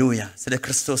ሃሌሉያ ስለ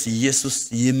ክርስቶስ ኢየሱስ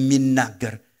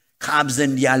የሚናገር ከአብ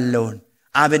ዘንድ ያለውን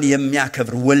አብን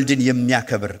የሚያከብር ወልድን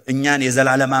የሚያከብር እኛን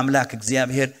የዘላለም አምላክ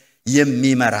እግዚአብሔር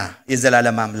የሚመራ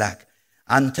የዘላለም አምላክ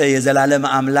አንተ የዘላለም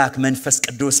አምላክ መንፈስ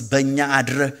ቅዱስ በእኛ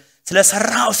አድረህ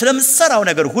ስለምሰራው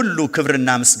ነገር ሁሉ ክብርና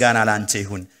ምስጋና ላንተ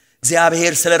ይሁን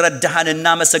እግዚአብሔር ስለረዳህን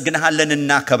እናመሰግንሃለን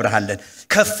እናከብርሃለን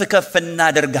ከፍ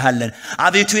እናደርግሃለን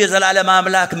አቤቱ የዘላለም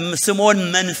አምላክ ስሞን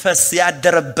መንፈስ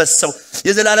ያደረበት ሰው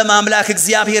የዘላለም አምላክ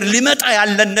እግዚአብሔር ሊመጣ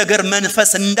ያለን ነገር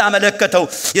መንፈስ እንዳመለከተው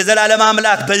የዘላለም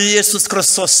አምላክ በኢየሱስ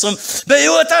ክርስቶስ ስም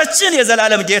በሕይወታችን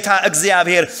የዘላለም ጌታ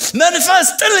እግዚአብሔር መንፈስ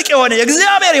ጥልቅ የሆነ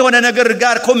የእግዚአብሔር የሆነ ነገር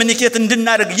ጋር ኮሙኒኬት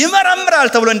እንድናደርግ ይመረምራል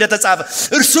ተብሎ እንደተጻፈ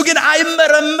እርሱ ግን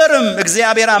አይመረመርም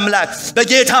እግዚአብሔር አምላክ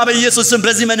በጌታ በኢየሱስ ስም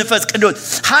በዚህ መንፈስ ቅዱስ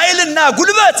ኃይልና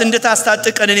ጉልበት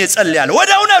እንድታስታጥቀን እኔ ጸልያለሁ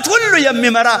ወደ እውነት ሁሉ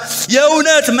የሚመራ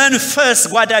የእውነት መንፈስ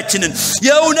ጓዳችንን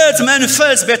የእውነት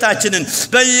መንፈስ ቤታችንን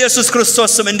በኢየሱስ ክርስቶስ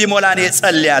ስም እንዲሞላን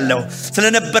ጸልያለሁ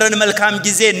ስለነበረን መልካም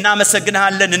ጊዜ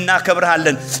እናመሰግንሃለን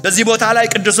እናከብርሃለን በዚህ ቦታ ላይ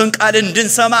ቅዱስን ቃል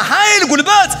እንድንሰማ ኃይል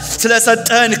ጉልበት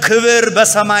ስለሰጠን ክብር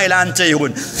በሰማይ ላንተ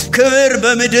ይሁን ክብር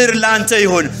በምድር ላንተ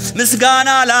ይሁን ምስጋና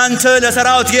ላንተ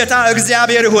ለሰራዊት ጌታ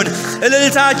እግዚአብሔር ይሁን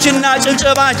እልልታችንና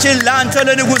ጭብጨባችን ላንተ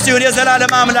ለንጉስ ይሁን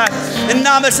የዘላለም አምላክ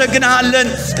እናመሰግንሃለን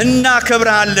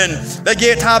እናከብርሃለን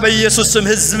በጌታ በኢየሱስ ስም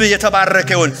ሕዝብ የተባረከ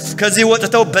ይሁን ከዚህ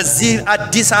ወጥተው በዚህ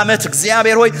አዲስ ዓመት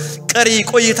እግዚአብሔር ሆይ ቀሪ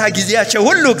ቆይታ ጊዜያቸው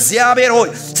ሁሉ እግዚአብሔር ሆይ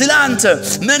ስላንተ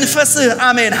መንፈስህ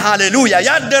አሜን ሃሌሉያ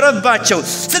ያደረባቸው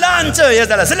ስላንተ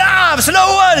ስለ አብ ስለ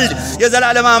ወልድ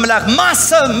የዘላለም አምላክ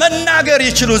ማሰብ መናገር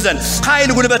ይችሉ ዘንድ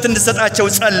ኃይል ጉልበት እንድሰጣቸው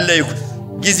ጸለይኩ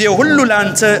ጊዜው ሁሉ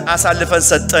ላንተ አሳልፈን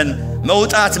ሰጠን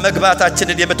መውጣት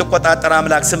መግባታችንን የምትቆጣጠር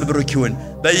አምላክ ስም ብሩክ ይሁን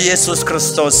በኢየሱስ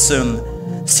ክርስቶስ ስም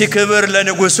ሲክብር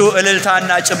ለንጉሱ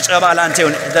እልልታና ጭብጨባ ላንተ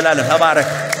ይሁን ዘላለም ተባረክ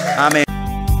አሜን